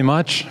you very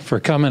much for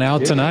coming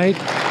out tonight.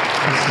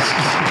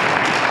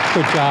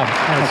 Good job,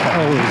 as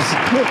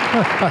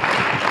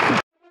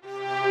always.